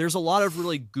there's a lot of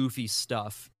really goofy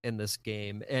stuff in this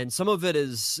game, and some of it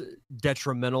is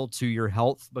detrimental to your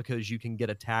health because you can get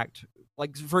attacked.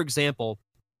 Like, for example,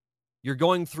 you're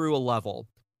going through a level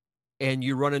and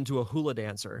you run into a hula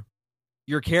dancer.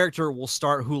 Your character will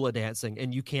start hula dancing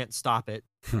and you can't stop it.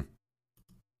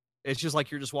 It's just like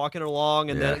you're just walking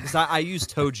along, and then because I use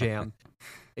Toejam,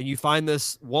 and you find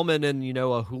this woman in, you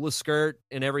know, a hula skirt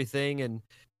and everything, and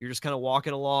you're just kind of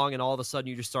walking along, and all of a sudden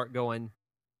you just start going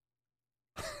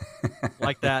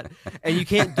like that, and you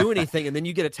can't do anything, and then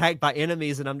you get attacked by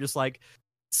enemies, and I'm just like,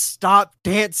 stop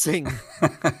dancing.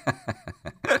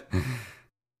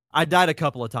 I died a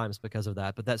couple of times because of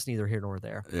that, but that's neither here nor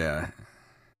there. Yeah.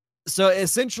 So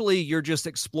essentially, you're just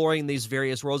exploring these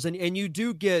various worlds, and you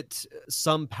do get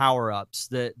some power-ups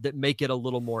that make it a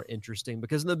little more interesting,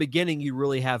 because in the beginning, you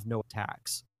really have no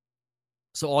attacks.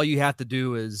 So all you have to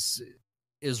do is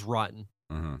run,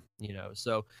 Mm-hmm. you know.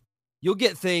 So you'll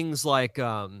get things like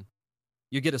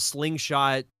you get a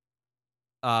slingshot.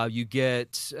 You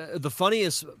get the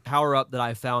funniest power-up that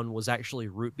I found was actually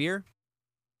root beer,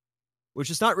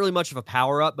 which is not really much of a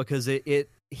power-up because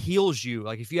it heals you.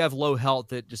 Like, if you have low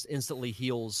health, it just instantly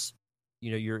heals,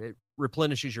 you know, it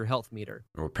replenishes your health meter.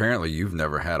 Well, apparently you've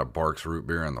never had a Barks root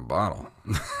beer in the bottle.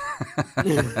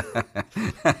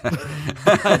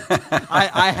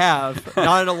 I have.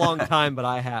 Not in a long time, but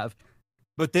I have.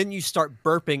 But then you start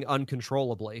burping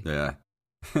uncontrollably. Yeah.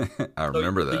 I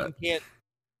remember So that.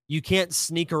 you can't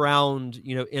sneak around,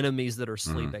 you know, enemies that are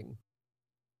sleeping.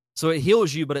 So it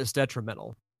heals you, but it's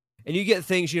detrimental. And you get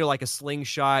things, you know, like a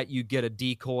slingshot, you get a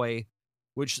decoy,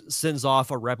 which sends off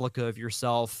a replica of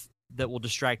yourself that will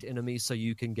distract enemies so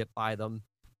you can get by them.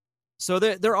 So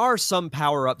there are some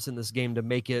power-ups in this game to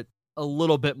make it a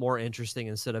little bit more interesting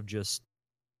instead of just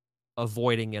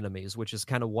avoiding enemies, which is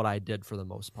kind of what I did for the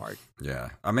most part. Yeah.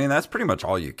 I mean, that's pretty much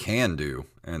all you can do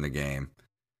in the game.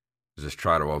 Just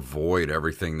try to avoid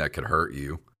everything that could hurt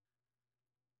you.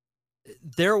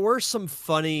 There were some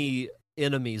funny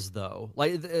enemies, though.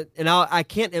 Like, and I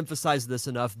can't emphasize this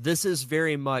enough. This is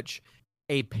very much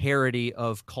a parody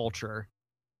of culture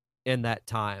in that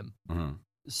time. Mm-hmm.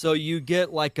 So you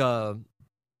get like I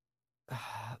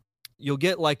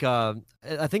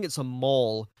think it's a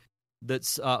mole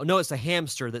that's no, it's a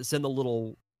hamster that's in the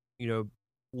little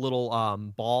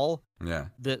ball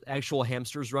that actual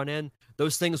hamsters run in.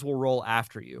 Those things will roll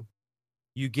after you.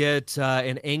 You get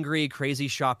an angry, crazy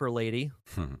shopper lady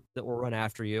that will run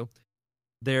after you.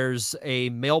 There's a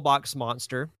mailbox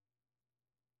monster.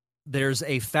 There's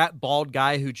a fat, bald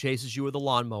guy who chases you with a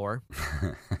lawnmower.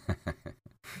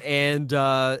 and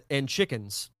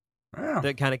chickens. Yeah.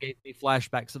 That kind of gave me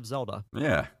flashbacks of Zelda.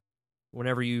 Yeah.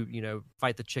 Whenever you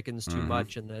fight the chickens too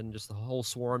much, and then just the whole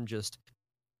swarm just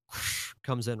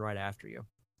comes in right after you.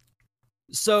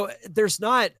 So there's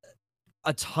not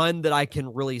a ton that I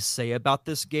can really say about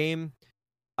this game.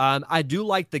 I do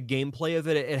like the gameplay of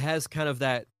it. It has kind of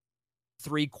that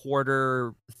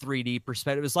 3/4 3D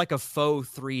perspective. It's like a faux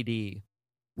 3D,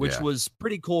 which was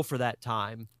pretty cool for that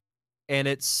time. And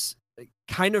it's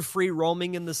kind of free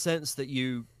roaming in the sense that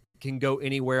you can go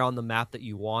anywhere on the map that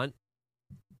you want.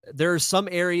 There are some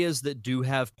areas that do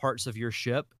have parts of your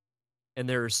ship, and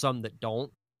there are some that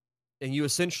don't. And you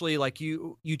essentially, like,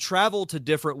 you travel to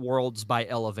different worlds by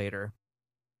elevator,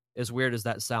 as weird as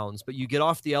that sounds. But you get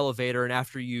off the elevator, and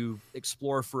after you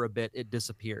explore for a bit, it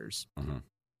disappears. Mm-hmm.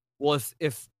 Well,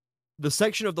 if the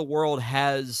section of the world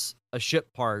has a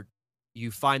ship part, you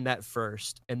find that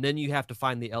first, and then you have to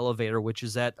find the elevator, which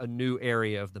is at a new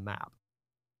area of the map.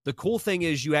 The cool thing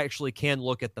is you actually can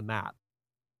look at the map,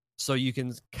 so you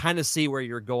can kind of see where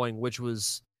you're going, which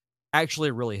was actually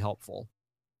really helpful.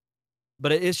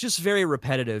 But it's just very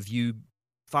repetitive. You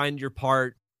find your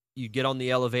part, you get on the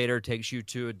elevator, it takes you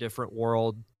to a different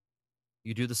world,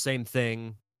 you do the same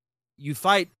thing, you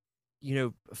fight,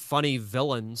 funny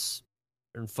villains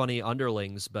and funny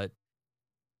underlings, but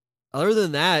other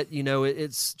than that,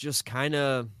 it's just kind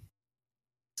of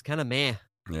meh.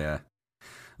 Yeah.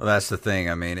 Well, that's the thing.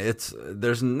 I mean,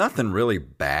 there's nothing really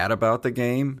bad about the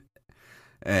game,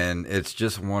 and it's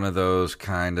just one of those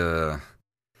kind of,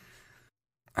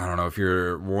 I don't know, if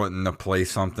you're wanting to play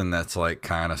something that's like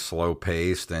kind of slow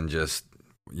paced and just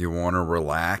you want to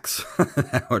relax,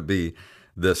 that would be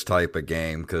this type of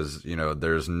game, because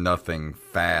there's nothing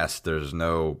fast, there's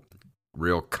no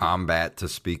real combat to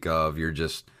speak of. You're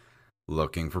just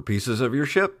looking for pieces of your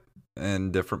ship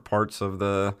and different parts of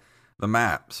the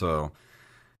map. So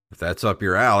if that's up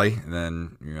your alley,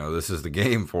 then this is the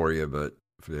game for you. But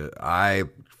I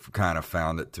kind of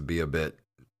found it to be a bit,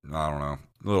 I don't know,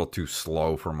 a little too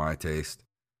slow for my taste.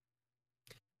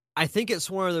 I think it's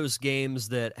one of those games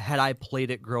that had I played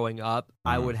it growing up,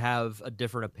 I would have a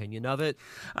different opinion of it.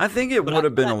 I think it would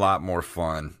have been a lot more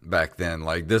fun back then.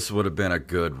 Like, this would have been a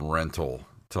good rental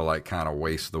to, like, kind of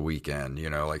waste the weekend, you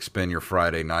know, like spend your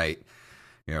Friday night,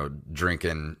 you know,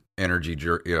 drinking energy,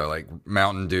 you know, like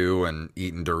Mountain Dew and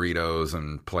eating Doritos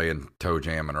and playing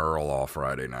Toejam and Earl all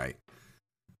Friday night.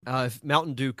 If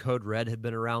Mountain Dew Code Red had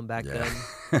been around back then,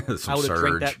 I would have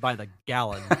drank that by the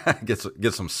gallon.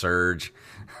 Get some Surge.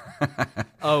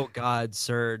 Oh, God,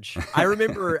 Surge. I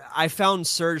remember I found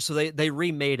Surge, so they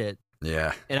remade it.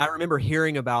 Yeah. And I remember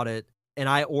hearing about it, and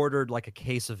I ordered like a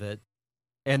case of it.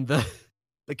 And the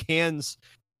cans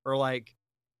are like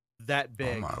that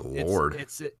big. Oh, my Lord.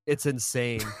 It's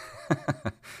insane.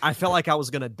 I felt like I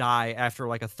was going to die after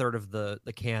like a third of the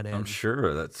can in. I'm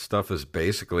sure that stuff is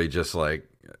basically just like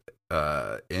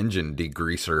engine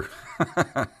degreaser.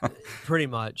 Pretty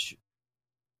much.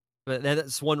 But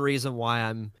that's one reason why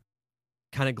I'm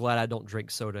kind of glad I don't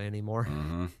drink soda anymore.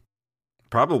 Mm-hmm.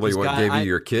 Probably what gave you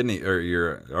your kidney, or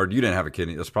you didn't have a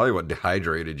kidney. That's probably what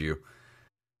dehydrated you,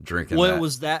 drinking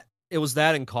that. It was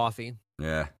that and coffee.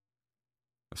 Yeah.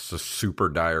 It's a super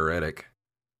diuretic.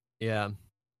 Yeah.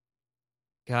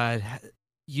 God,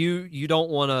 you don't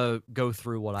want to go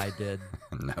through what I did.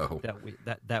 No.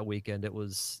 That weekend. It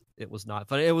was not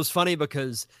fun. It was funny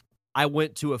because I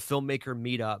went to a filmmaker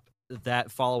meetup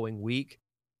that following week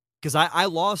because I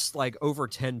lost like over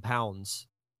 10 pounds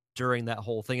during that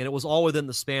whole thing, and it was all within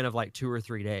the span of like 2 or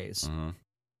 3 days. Mm-hmm.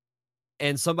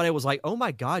 And somebody was like, "Oh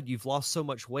my God, you've lost so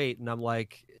much weight," and I'm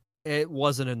like, "It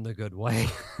wasn't in the good way."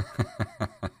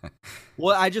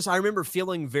 Well, I remember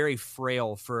feeling very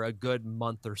frail for a good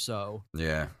month or so.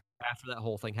 Yeah. After that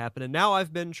whole thing happened, and now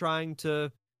I've been trying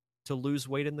to lose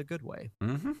weight in the good way.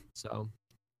 Mm-hmm. So,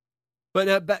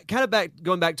 but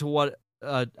going back to what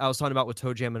I was talking about with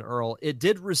Toejam and Earl, it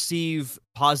did receive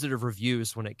positive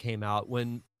reviews when it came out,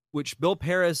 which Bill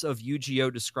Paris of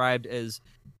UGO described as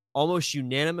almost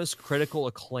unanimous critical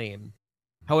acclaim.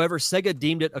 However, Sega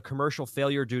deemed it a commercial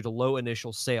failure due to low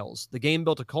initial sales. The game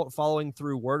built a cult following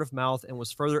through word of mouth and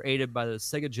was further aided by the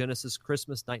Sega Genesis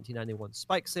Christmas 1991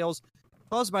 spike sales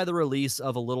caused by the release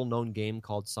of a little-known game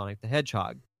called Sonic the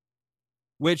Hedgehog,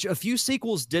 which a few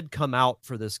sequels did come out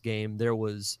for this game. There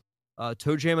was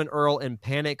Toejam and Earl and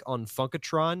Panic on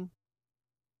Funkatron,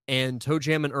 and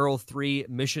Toejam and Earl 3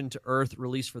 Mission to Earth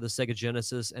released for the Sega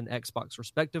Genesis and Xbox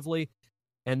respectively.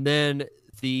 And then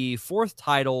the fourth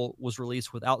title was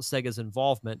released without Sega's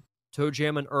involvement,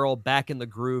 Toejam and Earl Back in the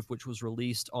Groove, which was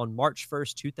released on March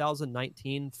 1st,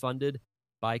 2019, funded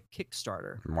by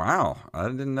Kickstarter. Wow, I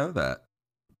didn't know that.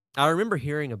 I remember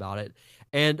hearing about it.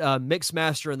 And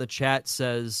Mixmaster in the chat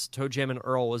says Toejam and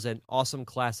Earl was an awesome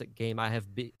classic game. I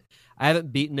have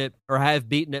beaten it,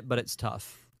 but it's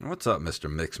tough. What's up, Mr.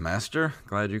 Mixmaster?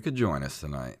 Glad you could join us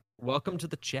tonight. Welcome to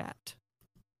the chat.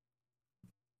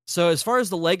 So as far as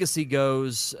the legacy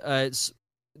goes,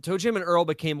 Toejam and Earl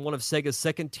became one of Sega's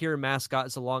second-tier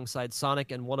mascots alongside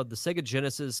Sonic and one of the Sega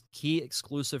Genesis key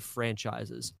exclusive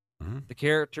franchises. Mm-hmm. The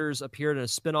characters appeared in a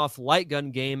spin-off light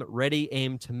gun game, Ready,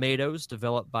 Aim, Tomatoes,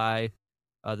 developed by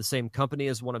the same company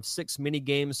as one of 6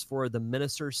 mini-games for the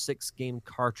Miniser 6-game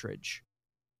cartridge.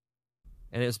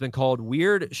 And it's been called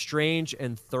Weird, Strange,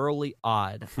 and Thoroughly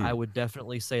Odd. I would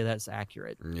definitely say that's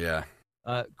accurate. Yeah.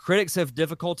 Critics have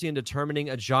difficulty in determining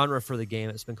a genre for the game.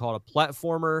 It's been called a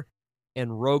platformer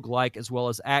and roguelike, as well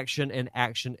as action and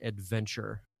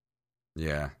action-adventure.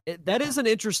 Yeah. That is an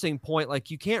interesting point.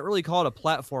 Like, you can't really call it a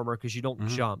platformer because you don't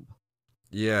jump.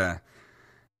 Yeah.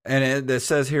 And it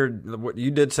says here, what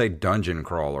you did say dungeon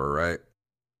crawler, right?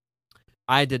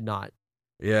 I did not.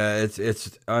 Yeah,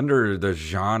 it's under the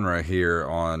genre here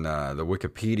on the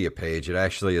Wikipedia page. It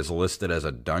actually is listed as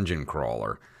a dungeon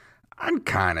crawler. I'd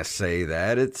kind of say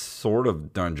that. It's sort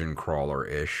of dungeon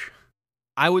crawler-ish.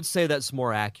 I would say that's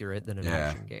more accurate than an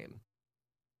action game.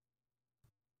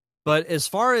 But as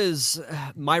far as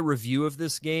my review of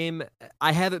this game,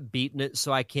 I haven't beaten it,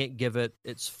 so I can't give it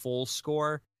its full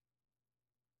score.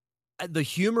 The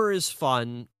humor is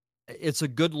fun. It's a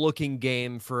good-looking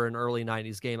game for an early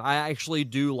 90s game. I actually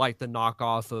do like the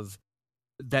knockoff of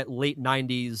that late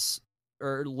 90s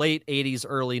or late 80s,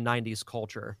 early 90s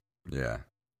culture. Yeah.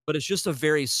 But it's just a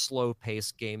very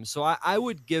slow-paced game. So I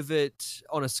would give it,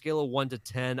 on a scale of 1 to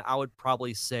 10, I would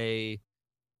probably say,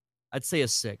 I'd say a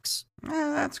 6.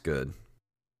 That's good.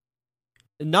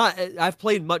 I've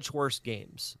played much worse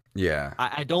games. Yeah.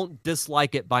 I don't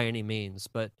dislike it by any means,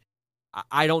 but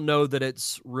I don't know that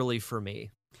it's really for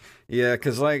me. Yeah,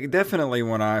 because like definitely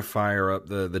when I fire up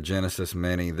the Genesis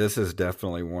Mini, this is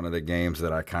definitely one of the games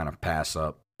that I kind of pass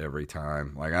up every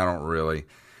time. Like, I don't really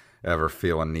ever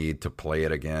feel a need to play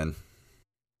it again.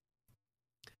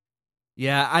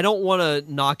 Yeah, I don't want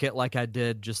to knock it like I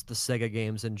did just the Sega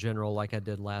games in general, like I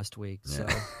did last week. So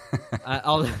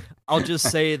I'll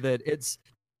just say that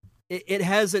it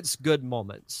has its good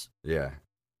moments. Yeah.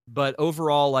 But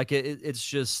overall, like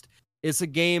it's a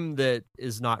game that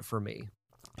is not for me.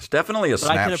 It's definitely a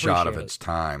snapshot of it. its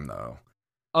time, though.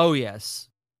 Oh, yes.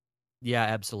 Yeah,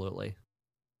 absolutely.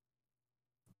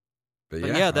 But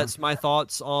yeah, that's my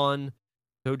thoughts on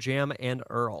Toejam and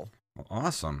Earl.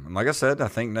 Awesome. And like I said, I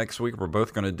think next week we're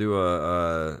both going to do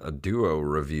a duo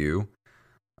review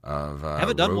of I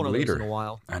haven't done Rogue one of Leader. those in a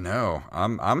while. I know.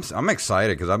 I'm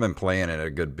excited because I've been playing it a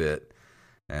good bit,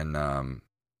 and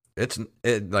it's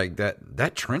like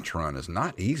that trench run is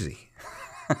not easy.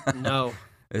 No,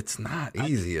 it's not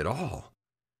easy at all.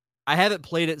 I haven't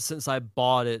played it since I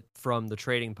bought it from the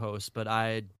trading post, but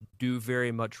I do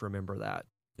very much remember that.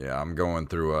 Yeah, I'm going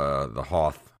through the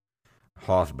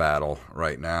Hoth battle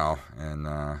right now and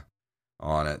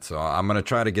on it. So I'm going to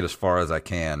try to get as far as I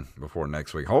can before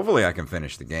next week. Hopefully I can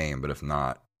finish the game, but if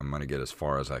not, I'm going to get as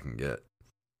far as I can get.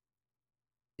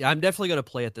 Yeah, I'm definitely going to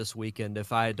play it this weekend.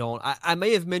 If I don't, I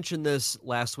may have mentioned this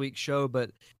last week's show,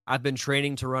 but I've been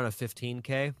training to run a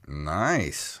 15K.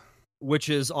 Nice. Which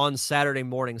is on Saturday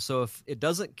morning. So if it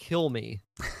doesn't kill me,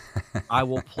 I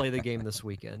will play the game this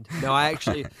weekend. No,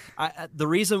 the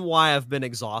reason why I've been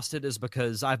exhausted is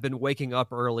because I've been waking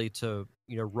up early to,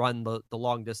 run the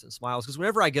long distance miles. Because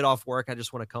whenever I get off work, I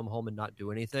just want to come home and not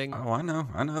do anything. Oh, I know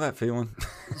that feeling.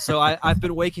 So I've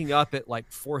been waking up at like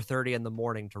 4:30 in the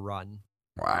morning to run.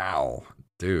 Wow,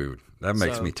 dude, that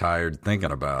makes me tired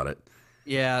thinking about it.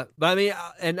 Yeah, but I mean,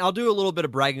 and I'll do a little bit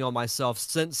of bragging on myself.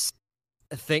 Since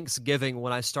Thanksgiving,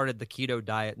 when I started the keto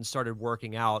diet and started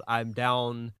working out, I'm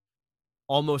down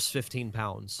almost 15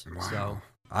 pounds. Wow.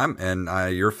 So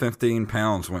your 15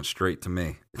 pounds went straight to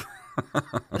me.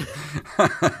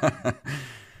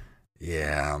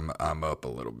 Yeah, I'm up a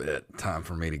little bit. Time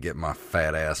for me to get my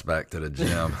fat ass back to the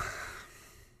gym.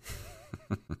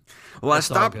 Well, I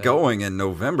stopped going in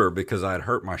November because I had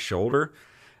hurt my shoulder,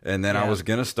 and then I was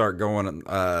gonna start going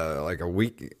like a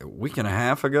week and a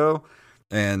half ago.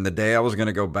 And the day I was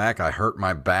gonna go back, I hurt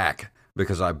my back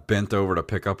because I bent over to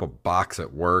pick up a box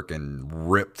at work and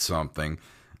ripped something.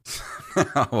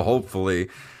 Hopefully,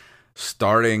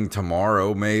 starting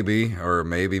tomorrow, maybe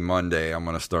Monday, I'm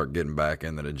gonna start getting back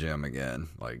into the gym again,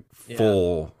 like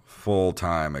full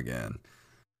time again.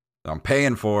 I'm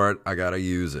paying for it. I gotta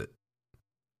use it.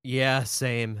 Yeah,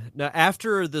 same. Now,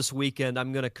 after this weekend,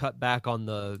 I'm going to cut back on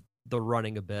the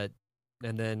running a bit.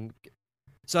 And then,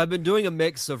 so I've been doing a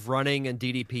mix of running and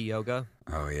DDP yoga.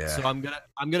 Oh, yeah. So I'm going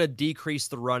to decrease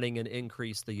the running and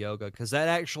increase the yoga, because that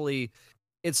actually,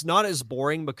 it's not as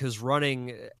boring, because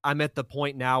running, I'm at the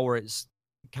point now where it's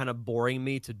kind of boring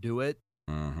me to do it,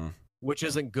 which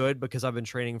isn't good because I've been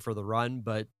training for the run,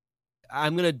 but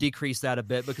I'm going to decrease that a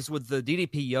bit, because with the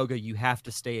DDP yoga, you have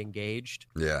to stay engaged.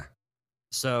 Yeah.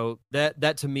 So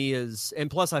that to me is,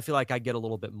 and plus I feel like I get a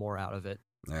little bit more out of it.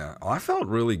 Yeah. Well, I felt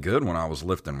really good when I was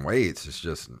lifting weights. It's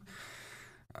just,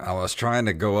 I was trying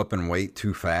to go up in weight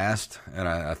too fast, and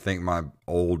I think my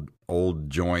old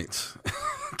joints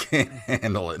can't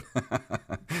handle it.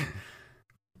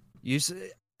 You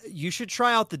should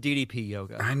try out the DDP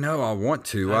yoga. I know, I want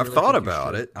to. I've thought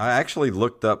about it. I actually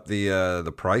looked up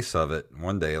the price of it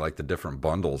one day, like the different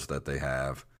bundles that they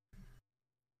have.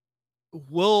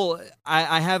 Well,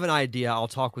 I have an idea. I'll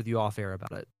talk with you off air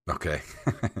about it. Okay.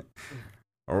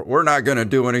 We're not going to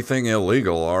do anything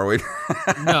illegal, are we?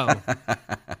 No.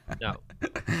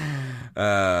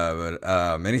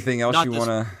 But anything else you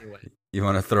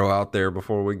want to throw out there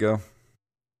before we go?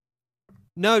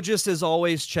 No, just as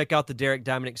always, check out the Derek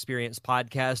Diamond Experience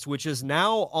podcast, which is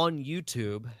now on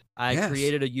YouTube. I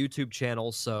created a YouTube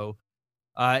channel, so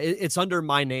it's under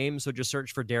my name. So just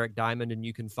search for Derek Diamond, and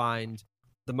you can find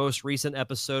the most recent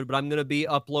episode. But I'm going to be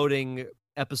uploading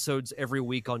episodes every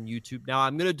week on YouTube. Now,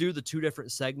 I'm going to do the two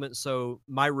different segments. So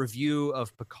my review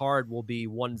of Picard will be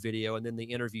one video, and then the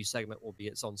interview segment will be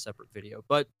its own separate video.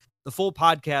 But the full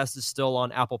podcast is still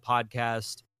on Apple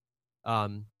Podcast,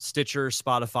 Stitcher,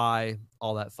 Spotify,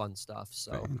 all that fun stuff.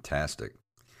 So fantastic.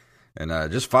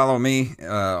 And just follow me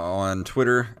on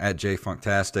Twitter at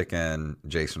JFunktastic, and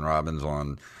Jason Robbins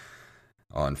on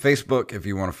Facebook if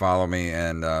you want to follow me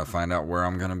and find out where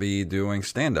I'm going to be doing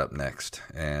stand-up next.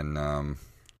 And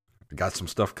got some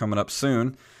stuff coming up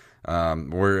soon.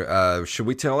 Should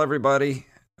we tell everybody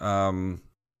we're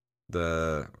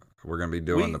going to be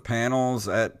doing the panels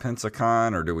at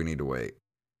Pensacon, or do we need to wait?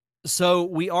 So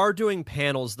we are doing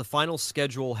panels. The final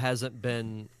schedule hasn't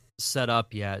been set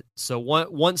up yet. So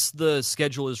once the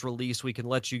schedule is released, we can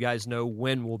let you guys know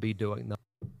when we'll be doing them.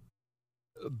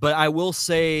 But I will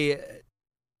say,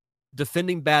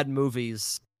 Defending Bad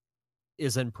Movies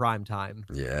is in prime time.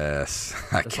 Yes,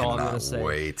 I cannot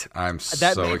wait. I'm so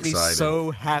excited. That made me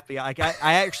so happy. I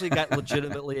actually got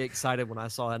legitimately excited when I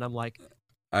saw it, and I'm like,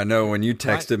 I know when you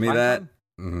texted me that,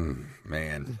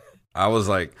 man, I was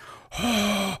like,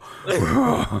 oh.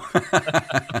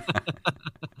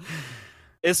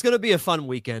 It's going to be a fun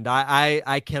weekend.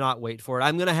 I cannot wait for it.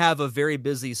 I'm going to have a very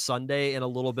busy Sunday and a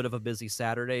little bit of a busy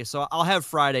Saturday, so I'll have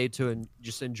Friday to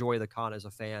just enjoy the con as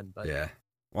a fan. But yeah.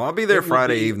 Well, I'll be there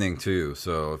Friday evening, too.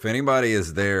 So if anybody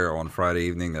is there on Friday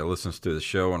evening that listens to the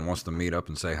show and wants to meet up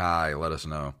and say hi, let us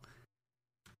know.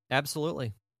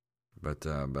 Absolutely. But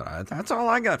that's all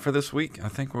I got for this week. I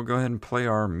think we'll go ahead and play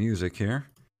our music here.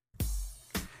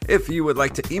 If you would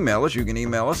like to email us, you can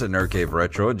email us at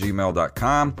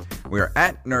nerdcaveretro@gmail.com. We are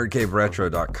at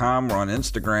nerdcaveretro.com. We're on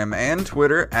Instagram and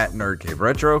Twitter at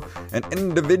nerdcaveretro, and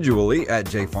individually at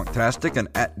jfunktastic and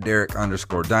at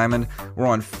Derek_Diamond. We're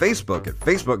on Facebook at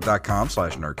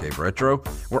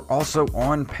facebook.com/nerdcaveretro. We're also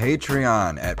on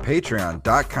Patreon at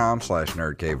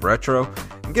patreon.com/nerdcaveretro.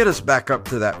 And get us back up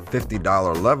to that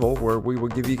 $50 level where we will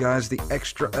give you guys the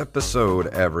extra episode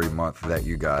every month that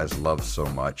you guys love so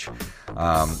much.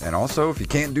 And also, if you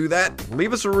can't do that,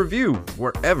 leave us a review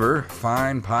wherever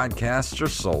fine podcasts are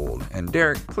sold. And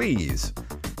Derek, please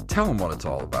tell them what it's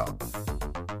all about.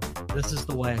 This is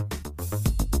the way.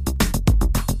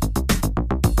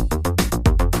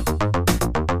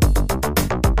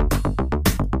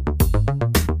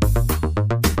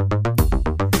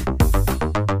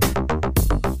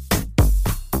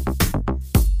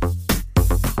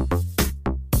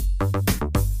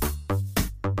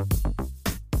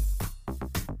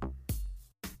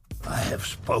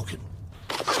 Spoken.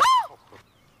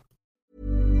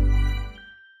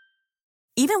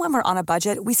 Even when we're on a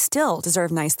budget, we still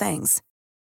deserve nice things.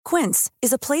 Quince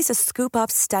is a place to scoop up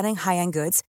stunning high-end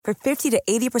goods for 50 to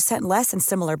 80% less than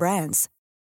similar brands.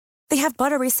 They have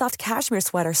buttery soft cashmere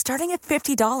sweaters starting at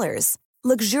 $50,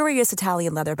 luxurious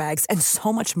Italian leather bags, and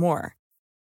so much more.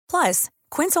 Plus,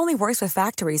 Quince only works with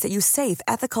factories that use safe,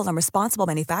 ethical, and responsible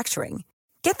manufacturing.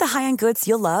 Get the high-end goods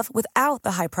you'll love without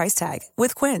the high price tag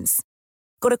with Quince.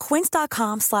 Go to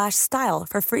quince.com/style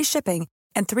for free shipping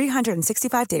and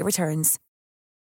 365-day returns.